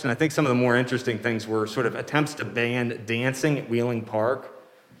question, I think some of the more interesting things were sort of attempts to ban dancing at Wheeling Park.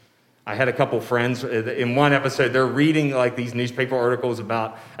 I had a couple friends, in one episode, they're reading like these newspaper articles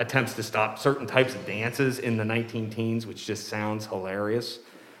about attempts to stop certain types of dances in the 19-teens, which just sounds hilarious.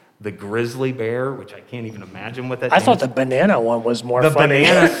 The grizzly bear, which I can't even imagine what that is. I thought the banana one was more funny. The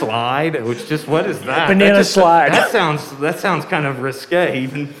banana slide, which just, what is that? Banana slide. That sounds kind of risque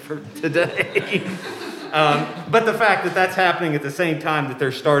even for today. But the fact that that's happening at the same time that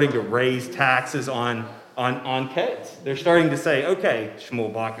they're starting to raise taxes on kids. They're starting to say, okay,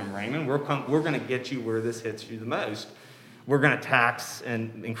 Schmolbach and Raymond, we're going to get you where this hits you the most. We're going to tax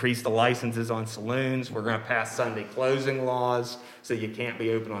and increase the licenses on saloons. We're going to pass Sunday closing laws so you can't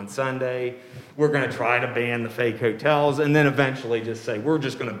be open on Sunday. We're going to try to ban the fake hotels and then eventually just say, we're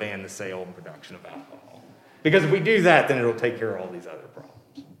just going to ban the sale and production of alcohol. Because if we do that, then it'll take care of all these other problems.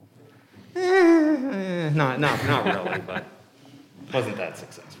 Not really, but wasn't that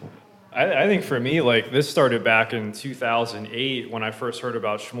successful. I think for me, like, this started back in 2008 when I first heard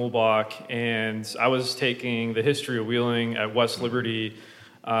about Schmolbach, and I was taking the history of Wheeling at West Liberty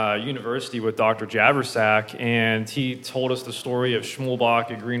University with Dr. Javersack, and he told us the story of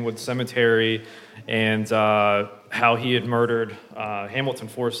Schmolbach at Greenwood Cemetery and how he had murdered Hamilton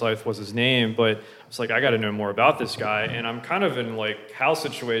Forsyth was his name, but I was like, I got to know more about this guy, and I'm kind of in like Hal's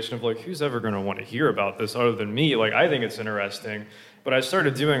situation of like, who's ever going to want to hear about this other than me? Like, I think it's interesting. But I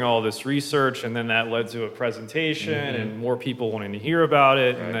started doing all this research, and then that led to a presentation, and more people wanting to hear about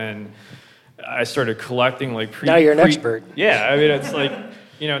it, and then I started collecting like now you're an expert. Yeah, I mean, it's like,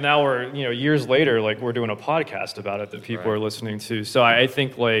 now we're, years later, like we're doing a podcast about it that people are listening to. So I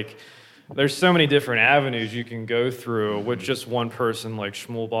think like there's so many different avenues you can go through with just one person like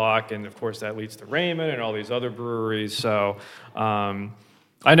Schmolbach, and of course that leads to Raymond and all these other breweries. So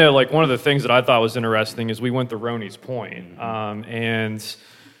I know, like, one of the things that I thought was interesting is we went to Roney's Point, and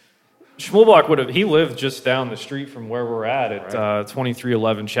Schmolbach he lived just down the street from where we're at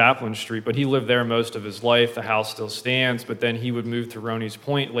 2311 Chaplin Street, but he lived there most of his life. The house still stands, but then he would move to Roney's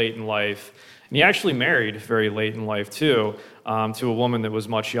Point late in life, and he actually married very late in life, too, to a woman that was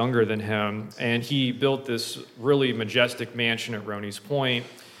much younger than him, and he built this really majestic mansion at Roney's Point.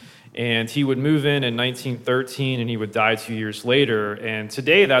 And he would move in 1913, and he would die 2 years later. And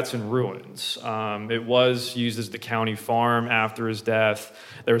today, that's in ruins. It was used as the county farm after his death.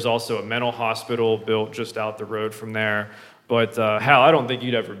 There was also a mental hospital built just out the road from there. But Hal, I don't think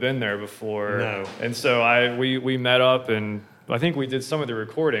you'd ever been there before. No. And so we met up, and I think we did some of the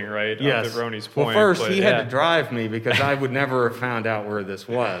recording, right? Yes. Up at Roney's Point. Well, first but, he had to drive me because I would never have found out where this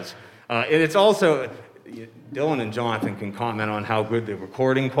was. And it's also, Dylan and Jonathan can comment on how good the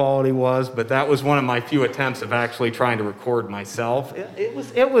recording quality was, but that was one of my few attempts of actually trying to record myself. It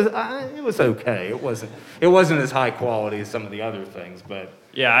was okay. It wasn't as high quality as some of the other things, but.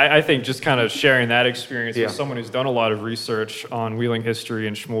 Yeah, I think just kind of sharing that experience Yeah. with someone who's done a lot of research on Wheeling history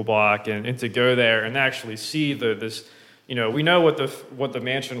and Schmulbach, and to go there and actually see this, you know, we know what the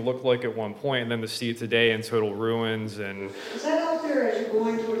mansion looked like at one point, and then to see it today in total ruins. And Is that out there as you're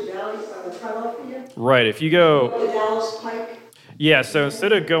going towards Dallas, on the cutoff here? right, if you go, The Dallas Pike? yeah, so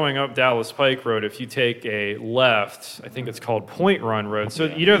instead of going up Dallas Pike Road, if you take a left, I think it's called Point Run Road. So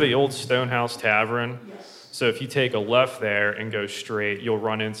you know the old Stonehouse Tavern? Yes. So if you take a left there and go straight, you'll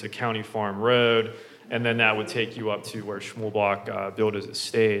run into County Farm Road, and then that would take you up to where Schmulbach built his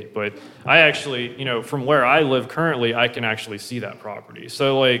estate. But I actually, you know, from where I live currently, I can actually see that property.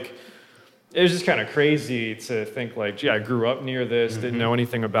 So like, it was just kind of crazy to think like, gee, I grew up near this, didn't know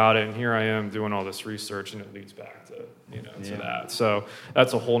anything about it, and here I am doing all this research, and it leads back to, you know, to that. So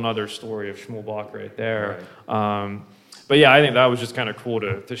that's a whole nother story of Schmulbach right there. But yeah, I think that was just kind of cool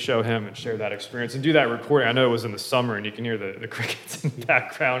to show him and share that experience and do that recording. I know it was in the summer and you can hear the crickets in the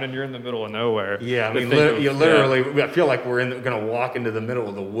background and you're in the middle of nowhere. Yeah, I But mean, think of- you literally, I feel like we're going to walk into the middle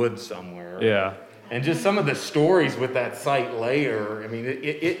of the woods somewhere. Yeah. And just some of the stories with that site later, I mean,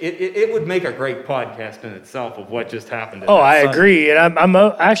 it would make a great podcast in itself of what just happened. At Oh, that I site. agree, and I'm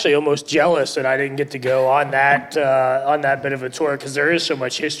actually almost jealous that I didn't get to go on that bit of a tour because there is so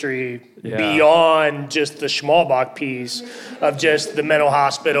much history Yeah. beyond just the Schmulbach piece of just the mental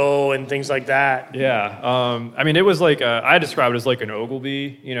hospital and things like that. Yeah. I mean, it was like, I describe it as like an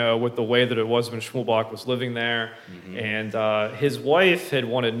Ogilvy, you know, with the way that it was when Schmulbach was living there. And his wife had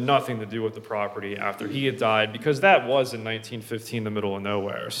wanted nothing to do with the property after he had died because that was in 1915, the middle of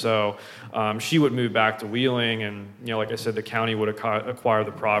nowhere. So she would move back to Wheeling, and, you know, like I said, the county would acquire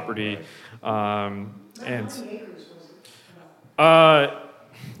the property.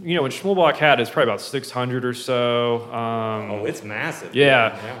 You know, what Schmulbach had is probably about 600 or so. Oh, it's massive.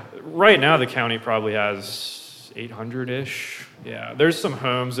 Yeah. Right now, the county probably has 800-ish. Yeah. There's some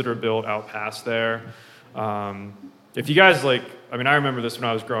homes that are built out past there. If you guys like, I mean, I remember this when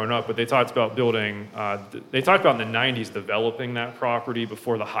I was growing up, but they talked about building, they talked about in the 90s developing that property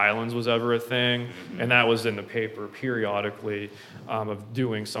before the Highlands was ever a thing. And that was in the paper periodically of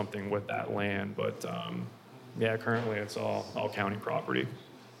doing something with that land. But yeah, currently it's all county property.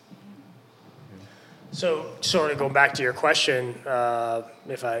 So, sort of going back to your question,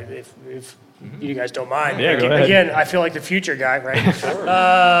 if you guys don't mind, Yeah, go ahead. Again, I feel like the future guy, right?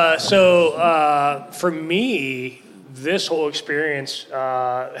 For me, this whole experience,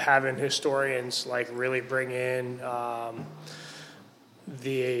 having historians like really bring in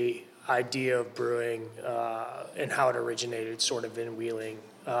the idea of brewing and how it originated, sort of in Wheeling.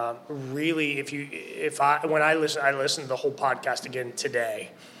 Really, when I listened to the whole podcast again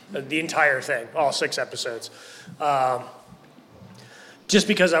today, the entire thing, all 6 episodes. Just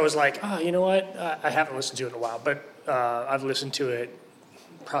because I was like, you know what? I haven't listened to it in a while, but I've listened to it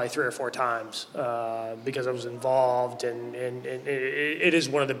probably 3 or 4 times because I was involved, and it is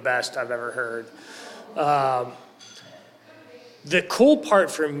one of the best I've ever heard. The cool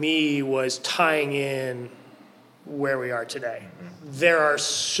part for me was tying in where we are today. There are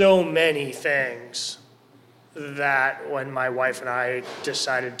so many things that when my wife and I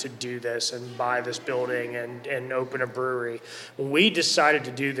decided to do this and buy this building and open a brewery, when we decided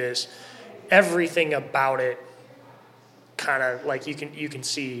to do this, everything about it kind of like you can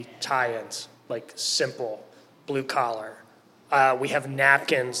see tie-ins, like simple, blue collar. We have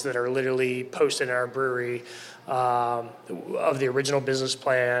napkins that are literally posted in our brewery of the original business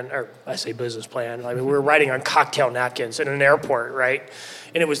plan, or I say business plan, I mean, we were writing on cocktail napkins in an airport, right?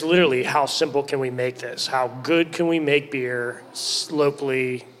 And it was literally, how simple can we make this? How good can we make beer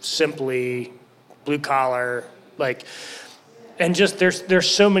locally, simply, blue collar, like, and just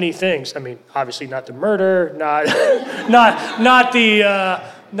there's so many things. I mean, obviously not the murder, not all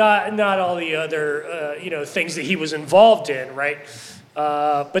the other things that he was involved in, right?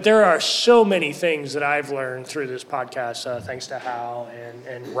 But there are so many things that I've learned through this podcast, thanks to Hal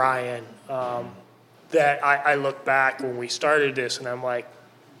and Ryan, that I look back when we started this and I'm like,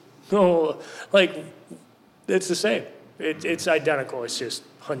 oh, like, it's the same. It's identical. It's just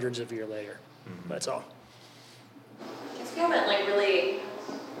hundreds of years later. That's all. Because we haven't like really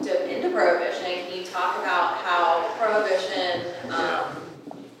dove into Prohibition. Can you talk about how Prohibition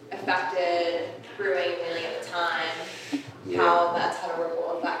affected brewing Wheeling at the time, how that's had a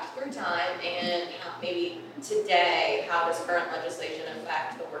ripple effect through time, and how maybe today, how does current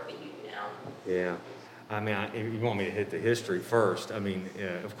Yeah. I mean, if you want me to hit the history first, I mean,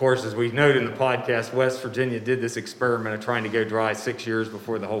 of course, as we noted in the podcast, West Virginia did this experiment of trying to go dry 6 years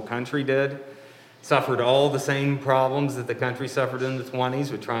before the whole country did. Suffered all the same problems that the country suffered in the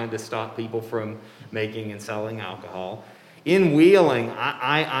 20s with trying to stop people from making and selling alcohol. In Wheeling,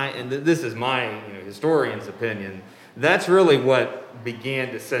 and this is my historian's opinion, that's really what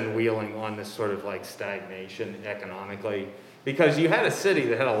began to send Wheeling on this sort of like stagnation economically, because you had a city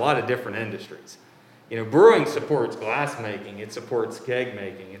that had a lot of different industries. Brewing supports glass making, it supports keg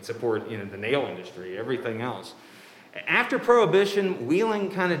making, it supports the nail industry, everything else. After Prohibition,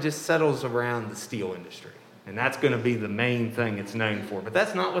 Wheeling kind of just settles around the steel industry, and that's going to be the main thing it's known for. But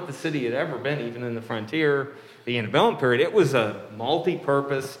that's not what the city had ever been, even in the frontier, the antebellum period. It was a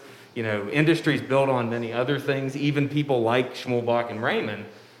multi-purpose, industries built on many other things. Even people like Schmulbach and Raymond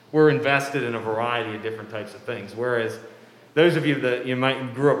were invested in a variety of different types of things, whereas those of you that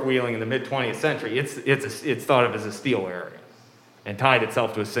grew up Wheeling in the mid-20th century, it's thought of as a steel area and tied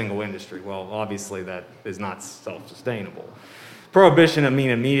itself to a single industry. Well, obviously that is not self-sustainable. Prohibition,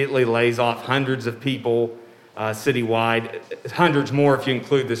 immediately lays off hundreds of people citywide, hundreds more if you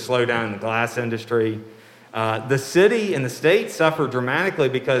include the slowdown in the glass industry. The city and the state suffered dramatically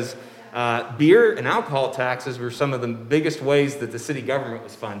because beer and alcohol taxes were some of the biggest ways that the city government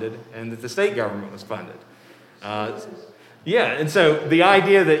was funded and that the state government was funded. Yeah, and so the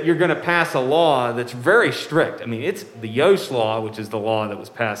idea that you're going to pass a law that's very strict, it's the Yost Law, which is the law that was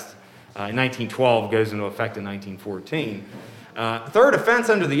passed in 1912, goes into effect in 1914. Third offense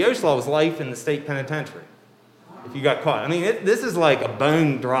under the Yost Law was life in the state penitentiary if you got caught. This is like a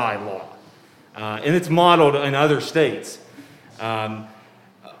bone-dry law, and it's modeled in other states.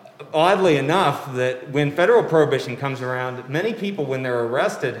 Oddly enough, that when federal prohibition comes around, many people, when they're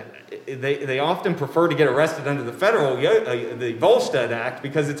arrested, they often prefer to get arrested under the federal, the Volstead Act,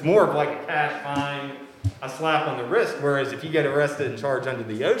 because it's more of like a cash fine, a slap on the wrist, whereas if you get arrested and charged under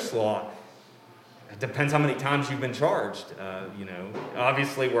the Yost Law, it depends how many times you've been charged.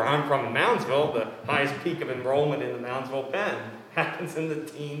 Obviously, where I'm from in Moundsville, the highest peak of enrollment in the Moundsville Pen happens in the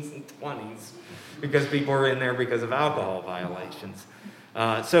teens and 20s because people are in there because of alcohol violations.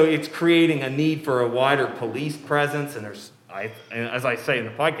 So it's creating a need for a wider police presence, and there's, as I say in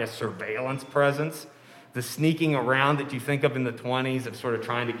the podcast, surveillance presence. The sneaking around that you think of in the 20s of sort of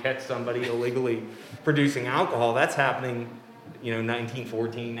trying to catch somebody illegally producing alcohol, that's happening,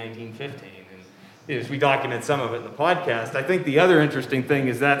 1914, 1915. And as we document some of it in the podcast, I think the other interesting thing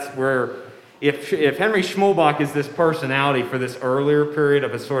is that's where, if Henry Schmulbach is this personality for this earlier period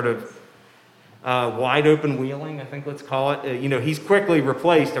of a sort of wide open Wheeling, I think let's call it. He's quickly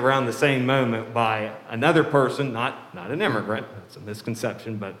replaced around the same moment by another person, not an immigrant, that's a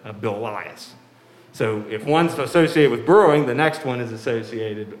misconception, but Bill Elias. So if one's associated with brewing, the next one is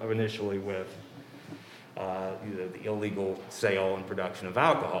associated initially with the illegal sale and production of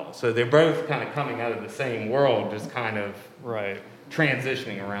alcohol. So they're both kind of coming out of the same world, just kind of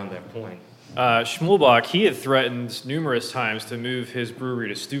transitioning around that point. Schmulbach, he had threatened numerous times to move his brewery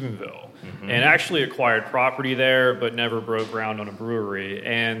to Steubenville, and actually acquired property there, but never broke ground on a brewery.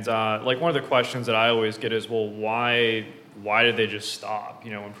 And one of the questions that I always get is, well, why did they just stop,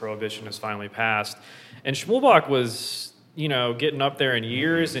 when Prohibition is finally passed? And Schmulbach was, getting up there in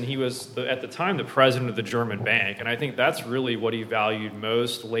years, and he was, at the time, the president of the German bank. And I think that's really what he valued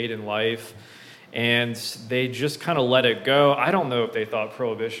most late in life. And they just kind of let it go. I don't know if they thought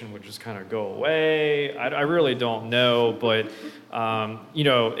Prohibition would just kind of go away. I really don't know. But,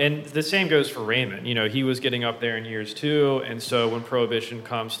 and the same goes for Raymond. He was getting up there in years too. And so when Prohibition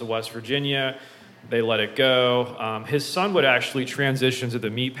comes to West Virginia, they let it go. His son would actually transition to the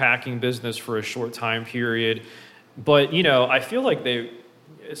meatpacking business for a short time period. But, I feel like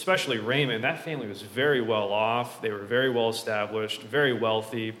especially Raymond, that family was very well off. They were very well established, very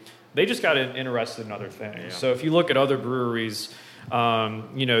wealthy. They just got interested in other things. Yeah. So if you look at other breweries,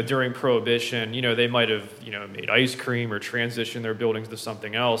 during Prohibition, they might have, made ice cream or transitioned their buildings to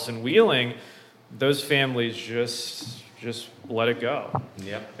something else. And Wheeling, those families just let it go.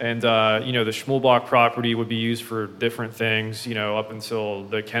 Yep. And, the Schmulbach property would be used for different things, up until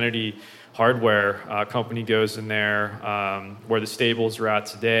the Kennedy Hardware company goes in there, where the stables are at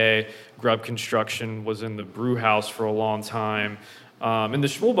today. Grubb Construction was in the brew house for a long time. And the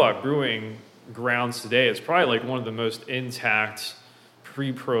Schmulbach brewing grounds today is probably like one of the most intact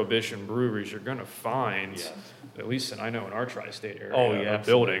pre-prohibition breweries, you're going to find, Yes. at least I know in our tri-state area, Oh, yeah,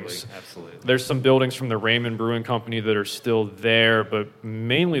 buildings. Absolutely. There's some buildings from the Raymond Brewing Company that are still there, but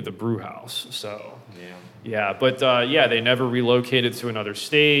mainly the brew house. So, yeah, but they never relocated to another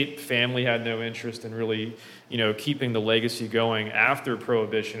state. Family had no interest in really, keeping the legacy going after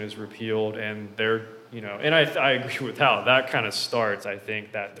Prohibition is repealed, and they're, and I agree with Hal. That kind of starts, I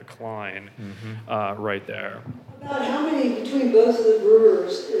think, that decline right there. About how many, between both of the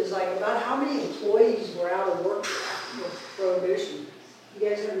brewers, is like about how many employees were out of work with Prohibition? You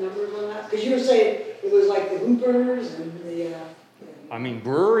guys have numbers on that? Because you were saying it was like the hoopers and the, I mean,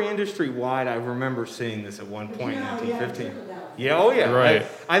 brewery industry wide, I remember seeing this at one point in Yeah, 1915. yeah. Yeah, oh yeah. Right.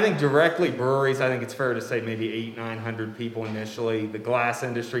 I think directly breweries, I think it's fair to say maybe 800-900 people initially. The glass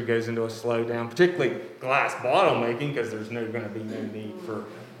industry goes into a slowdown, particularly glass bottle making, because there's going to be no need for.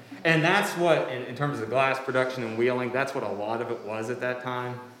 And that's what, in terms of the glass production and wheeling, that's what a lot of it was at that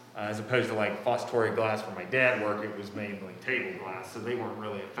time. As opposed to like Fostoria glass where my dad worked, it was mainly table glass, so they weren't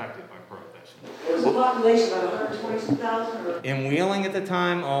really affected by Prohibition. Was the population about 120,000 or? In Wheeling at the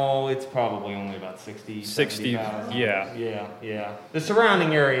time, it's probably only about 60, 70,000. Yeah. The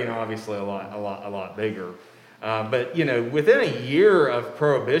surrounding area, obviously a lot bigger. But within a year of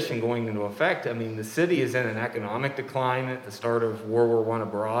Prohibition going into effect, I mean, the city is in an economic decline at the start of World War I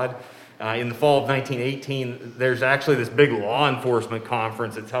abroad. In the fall of 1918, there's actually this big law enforcement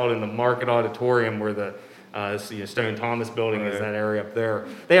conference that's held in the Market Auditorium where the Stone Thomas building is, that area up there.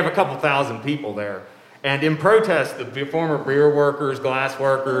 They have a couple thousand people there. And in protest, the former beer workers, glass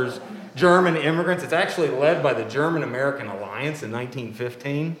workers, German immigrants, it's actually led by the German-American Alliance in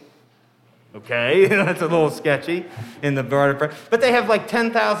 1915. Okay, that's a little sketchy in the broader press. But they have like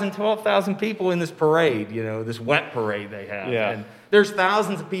 10,000, 12,000 people in this parade, this wet parade they have. Yeah. And there's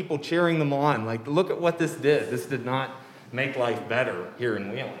thousands of people cheering them on. Like, look at what this did. This did not make life better here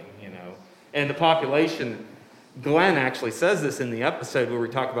in Wheeling, And the population, Glenn actually says this in the episode where we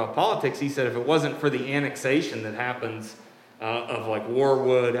talk about politics. He said if it wasn't for the annexation that happens of like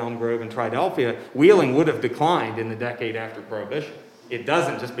Warwood, Elm Grove, and Triadelphia, Wheeling would have declined in the decade after Prohibition. It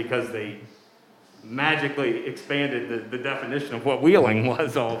doesn't just because they magically expanded the definition of what Wheeling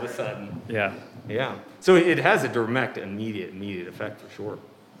was all of a sudden. Yeah. So it has a direct, immediate effect for sure.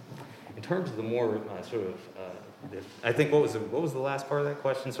 In terms of the more I think what was the last part of that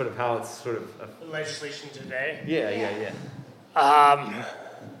question? Sort of how it's sort of Legislation today. Yeah.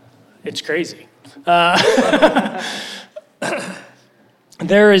 It's crazy.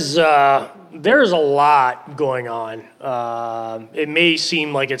 There is a lot going on. It may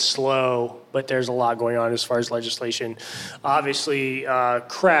seem like it's slow, but there's a lot going on as far as legislation. Obviously,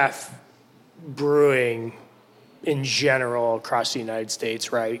 craft brewing in general across the United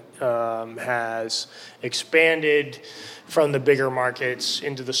States, right, has expanded from the bigger markets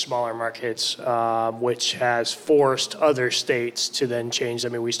into the smaller markets, which has forced other states to then change. I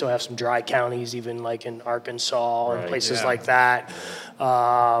mean, we still have some dry counties, even like in Arkansas and places like that.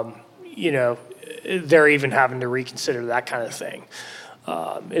 They're even having to reconsider that kind of thing.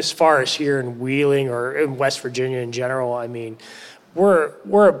 As far as here in Wheeling or in West Virginia in general, I mean,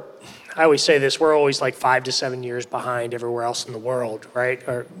 I always say this, we're always like 5 to 7 years behind everywhere else in the world, right?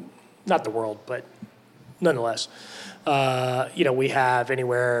 Or not the world, but nonetheless. We have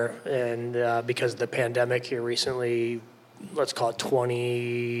anywhere, and because of the pandemic here recently, let's call it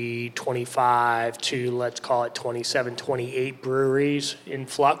 20, 25 to let's call it 27, 28 breweries in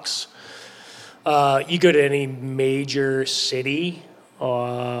flux. You go to any major city,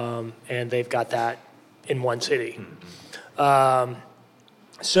 and they've got that in one city.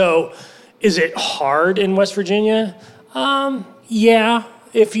 So is it hard in West Virginia? Yeah.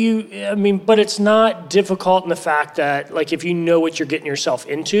 But it's not difficult in the fact that, like, if you know what you're getting yourself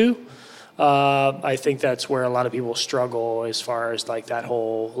into, I think that's where a lot of people struggle as far as like that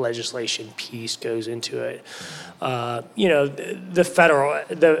whole legislation piece goes into it.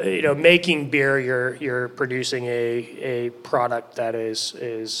 Making beer, you're producing a product that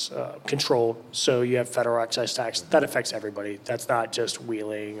is controlled. So you have federal excise tax that affects everybody. That's not just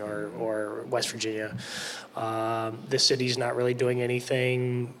Wheeling or West Virginia. The city's not really doing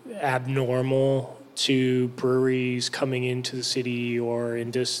anything abnormal to breweries coming into the city or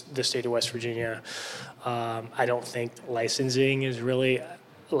into the state of West Virginia. I don't think licensing is really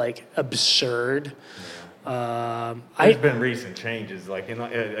like absurd. There's been recent changes. Like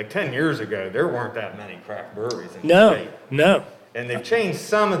 10 years ago, there weren't that many craft breweries in the state. No. And they've changed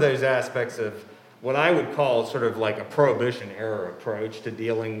some of those aspects of what I would call sort of like a Prohibition era approach to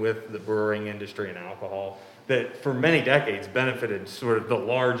dealing with the brewing industry and alcohol that for many decades benefited sort of the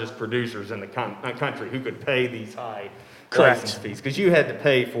largest producers in the country who could pay these high Correct. license fees, because you had to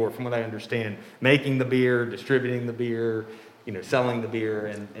pay for, from what I understand, making the beer, distributing the beer, selling the beer,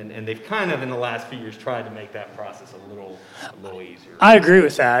 and they've kind of in the last few years tried to make that process a little easier. I agree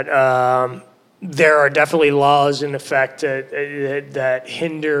with that. There are definitely laws in effect that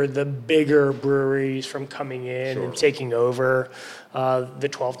hinder the bigger breweries from coming in and taking over. The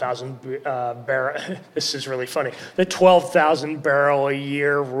 12,000 barrel, this is really funny, the 12,000 barrel a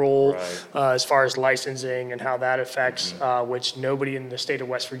year rule as far as licensing and how that affects, which nobody in the state of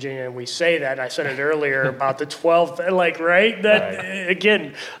West Virginia, and we say that, I said it earlier about the 12, right?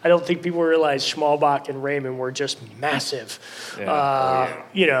 Again, I don't think people realize Schmalbach and Raymond were just massive, but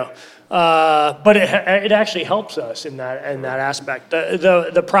it actually helps us in that aspect.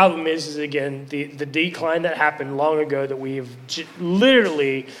 The problem is again the decline that happened long ago that we've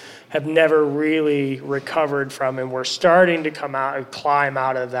literally have never really recovered from, and we're starting to climb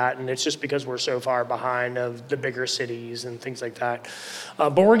out of that, and it's just because we're so far behind of the bigger cities and things like that.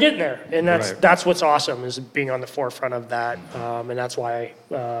 But we're getting there, and that's what's awesome, is being on the forefront of that, and that's why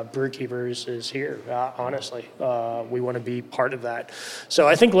Brewkeepers is here, honestly. We want to be part of that. So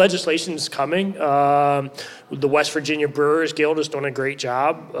I think legislation is coming. The West Virginia Brewers Guild has done a great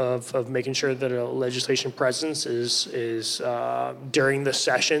job of making sure that a legislation presence is during the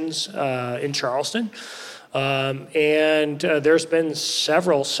sessions in Charleston. And there's been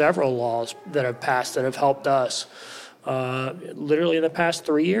several laws that have passed that have helped us literally in the past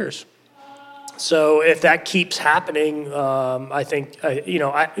 3 years. So if that keeps happening, I think,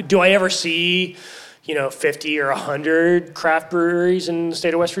 do I ever see, 50 or 100 craft breweries in the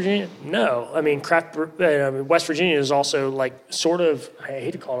state of West Virginia? No. I mean, West Virginia is also like sort of, I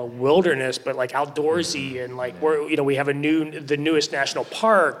hate to call it a wilderness, but like outdoorsy, and like we have the newest national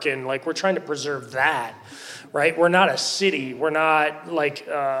park, and like we're trying to preserve that. Right? We're not a city. We're not like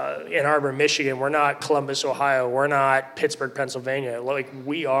Ann Arbor, Michigan. We're not Columbus, Ohio. We're not Pittsburgh, Pennsylvania. Like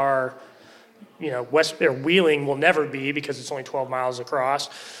we are, Wheeling will never be because it's only 12 miles across.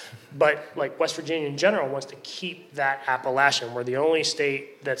 But like West Virginia in general wants to keep that Appalachian. We're the only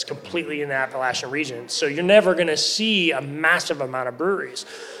state that's completely in the Appalachian region. So you're never going to see a massive amount of breweries.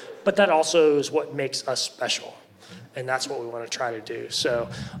 But that also is what makes us special. And that's what we want to try to do. So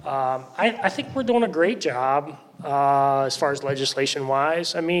I think we're doing a great job as far as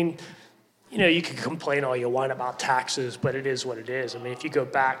legislation-wise. I mean, you can complain all you want about taxes, but it is what it is. I mean, if you go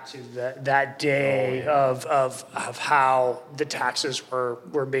back to that day of how the taxes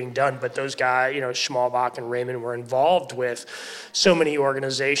were being done, but those guys, Schmalbach and Raymond were involved with so many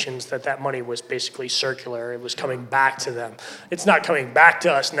organizations that money was basically circular. It was coming back to them. It's not coming back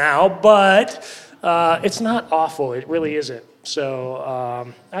to us now, but it's not awful. It really isn't.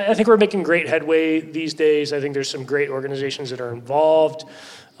 So I think we're making great headway these days. I think there's some great organizations that are involved.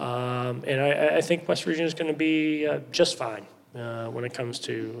 And I think West Virginia is going to be just fine when it comes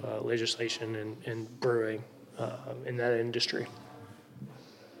to legislation and brewing in that industry.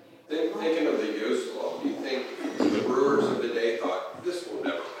 Thinking of the Yost law, do you think the brewers of the day thought, this will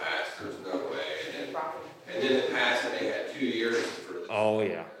never pass, there's no way, and then it passed and they had 2 years for the... Oh,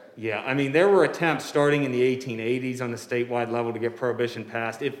 yeah. Yeah, I mean, there were attempts starting in the 1880s on the statewide level to get prohibition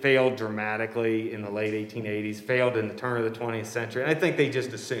passed. It failed dramatically in the late 1880s, failed in the turn of the 20th century. And I think they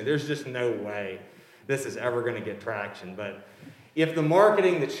just assumed there's just no way this is ever going to get traction. But if the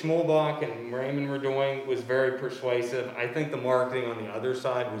marketing that Schmalbach and Raymond were doing was very persuasive, I think the marketing on the other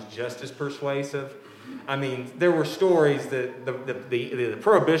side was just as persuasive. I mean, there were stories that the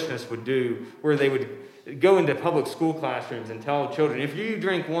prohibitionists would do where they would go into public school classrooms and tell children, if you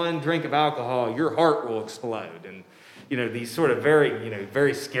drink one drink of alcohol, your heart will explode. And, these sort of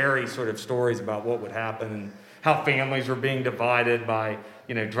very scary sort of stories about what would happen and how families were being divided by,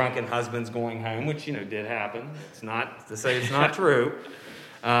 drunken husbands going home, which, did happen. It's not to say it's not true.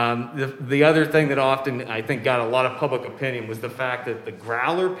 The other thing that often, I think, got a lot of public opinion was the fact that the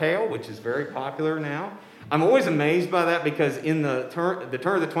growler pail, which is very popular now, I'm always amazed by that because in the turn of the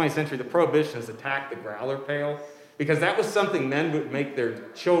 20th century, the prohibitionists attacked the growler pail because that was something men would make their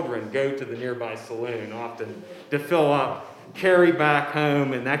children go to the nearby saloon often to fill up, carry back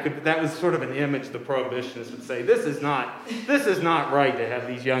home, and that was sort of an image the prohibitionists would say, this is not right to have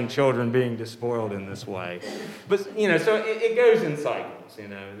these young children being despoiled in this way. But, so it goes in cycles,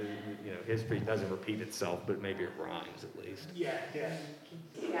 history doesn't repeat itself, but maybe it rhymes at least. Yeah.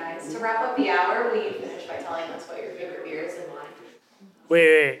 Hey guys, to wrap up the hour, will you finish by telling us what your favorite beer is and why?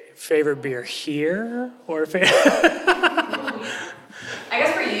 Wait, favorite beer here or I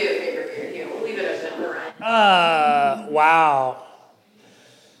guess for you, favorite beer here. We'll leave it open for Ryan. Wow.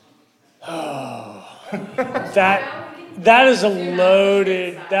 Oh, that is a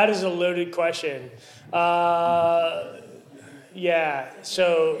loaded question. Yeah.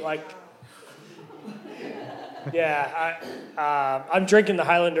 So like, yeah, I'm drinking the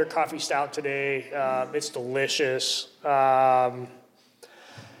Highlander Coffee Stout today. It's delicious. I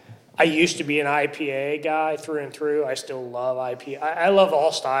used to be an IPA guy through and through. I still love IPA. I love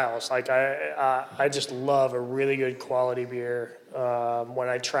all styles. Like I just love a really good quality beer. When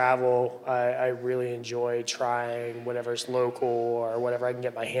I travel, I really enjoy trying whatever's local or whatever I can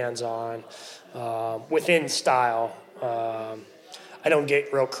get my hands on within style. I don't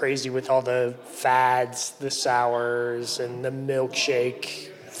get real crazy with all the fads, the sours and the milkshake,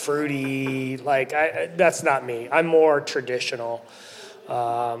 fruity. Like that's not me. I'm more traditional.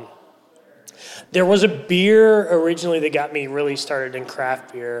 There was a beer originally that got me really started in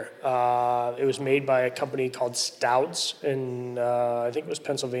craft beer. It was made by a company called Stouts in, I think it was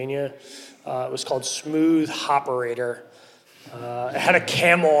Pennsylvania. It was called Smooth Hoperator. It had a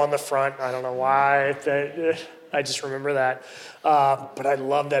camel on the front. I don't know why. I just remember that. But I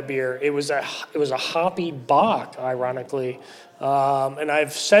love that beer. It was a hoppy bock, ironically. And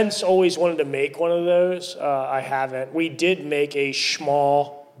I've since always wanted to make one of those. I haven't. We did make a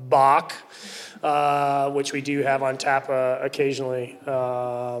Schmall bock, which we do have on tap occasionally.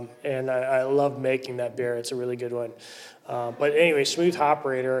 And I love making that beer. It's a really good one. But anyway, Smooth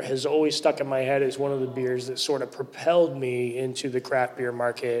Hoperator has always stuck in my head as one of the beers that sort of propelled me into the craft beer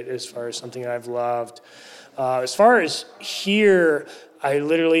market as far as something I've loved. As far as here, I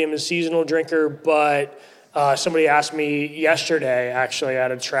literally am a seasonal drinker, but somebody asked me yesterday, actually,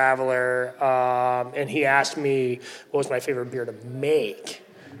 at a Traveler, and he asked me what was my favorite beer to make.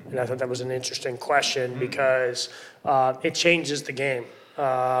 And I thought that was an interesting question because it changes the game.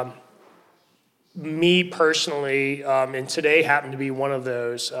 Me personally, and today happened to be one of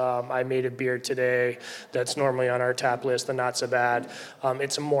those. I made a beer today that's normally on our tap list, the Not So Bad.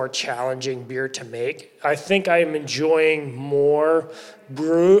 It's a more challenging beer to make. I think I am enjoying more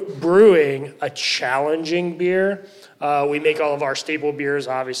brewing a challenging beer. We make all of our staple beers,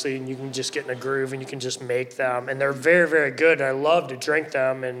 obviously, and you can just get in a groove and you can just make them. And they're very, very good. I love to drink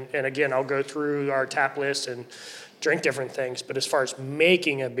them. And again, I'll go through our tap list and drink different things. But as far as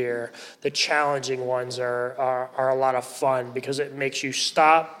making a beer, the challenging ones are a lot of fun because it makes you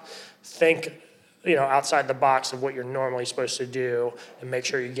stop, think, outside the box of what you're normally supposed to do and make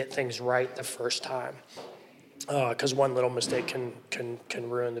sure you get things right the first time. Because one little mistake can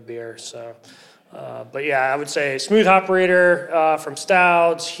ruin the beer. So, but yeah, I would say Smooth Hoperator from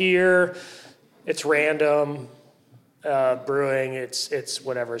Stouts here. It's random brewing. It's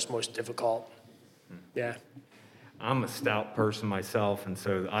whatever is most difficult. Yeah. I'm a stout person myself, and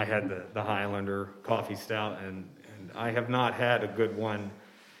so I had the Highlander Coffee Stout, and I have not had a good one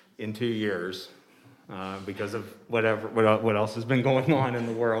in 2 years because of what else has been going on in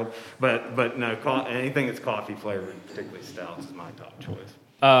the world. But no, anything that's coffee flavored, particularly stouts, is my top choice.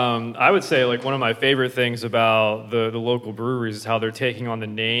 I would say like one of my favorite things about the local breweries is how they're taking on the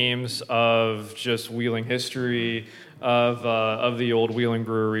names of just Wheeling history, of the old Wheeling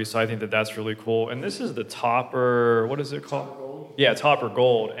brewery. So I think that's really cool. And this is the Topper, what is it called? Topper Gold? Yeah, Topper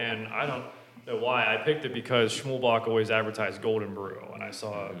Gold. And I don't know why. I picked it because Schmulbach always advertised Golden Brew. And I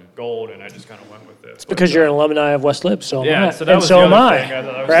saw gold and I just kind of went with it. It's because you're an alumni of West Lip, so yeah, am I. So that was so the am other I. thing.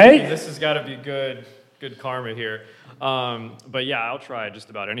 I was right? thinking, this has got to be good karma here. But yeah, I'll try just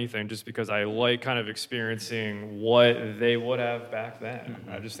about anything just because I like kind of experiencing what they would have back then.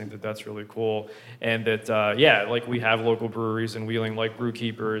 I just think that's really cool. And that, like we have local breweries in Wheeling like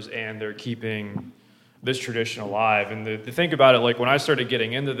Brewkeepers, and they're keeping this tradition alive. And the thing about it, like when I started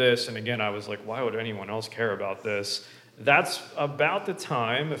getting into this, and again, I was like, why would anyone else care about this? That's about the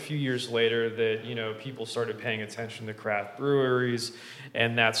time, a few years later, that, people started paying attention to craft breweries,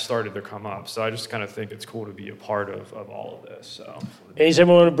 and that started to come up. So I just kind of think it's cool to be a part of all of this. So, anytime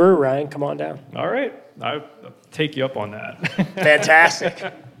you want to brew, Ryan, come on down. All right. I'll take you up on that.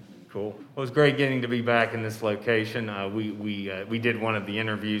 Fantastic. Cool. Well, it was great getting to be back in this location. We did one of the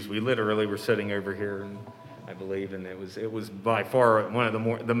interviews. We literally were sitting over here, I believe, and it was by far one of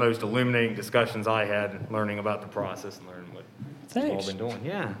the most illuminating discussions I had, learning about the process and learning what we've all been doing.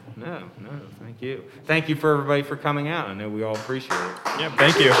 Yeah, no, thank you. Thank you for everybody for coming out. I know we all appreciate it. Yeah,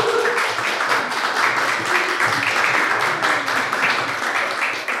 thank you.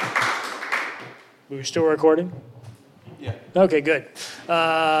 We're still recording? Yeah. Okay, good.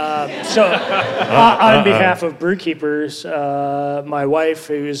 So, on behalf of Brewkeepers, my wife,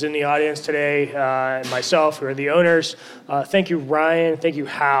 who is in the audience today, and myself, who are the owners, thank you, Ryan. Thank you,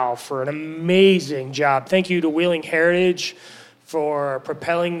 Hal, for an amazing job. Thank you to Wheeling Heritage for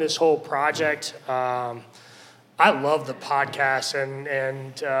propelling this whole project. I love the podcast,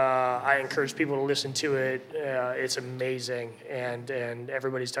 and I encourage people to listen to it. It's amazing, and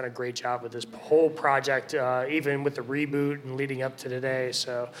everybody's done a great job with this whole project, even with the reboot and leading up to today.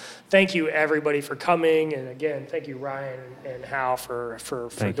 So thank you, everybody, for coming. And again, thank you, Ryan and Hal, for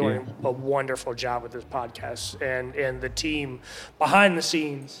doing a wonderful job with this podcast, and the team behind the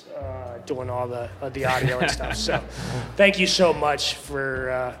scenes doing all the audio and stuff. So thank you so much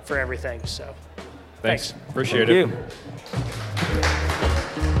for everything. So. Thanks. Appreciate Thank it. you.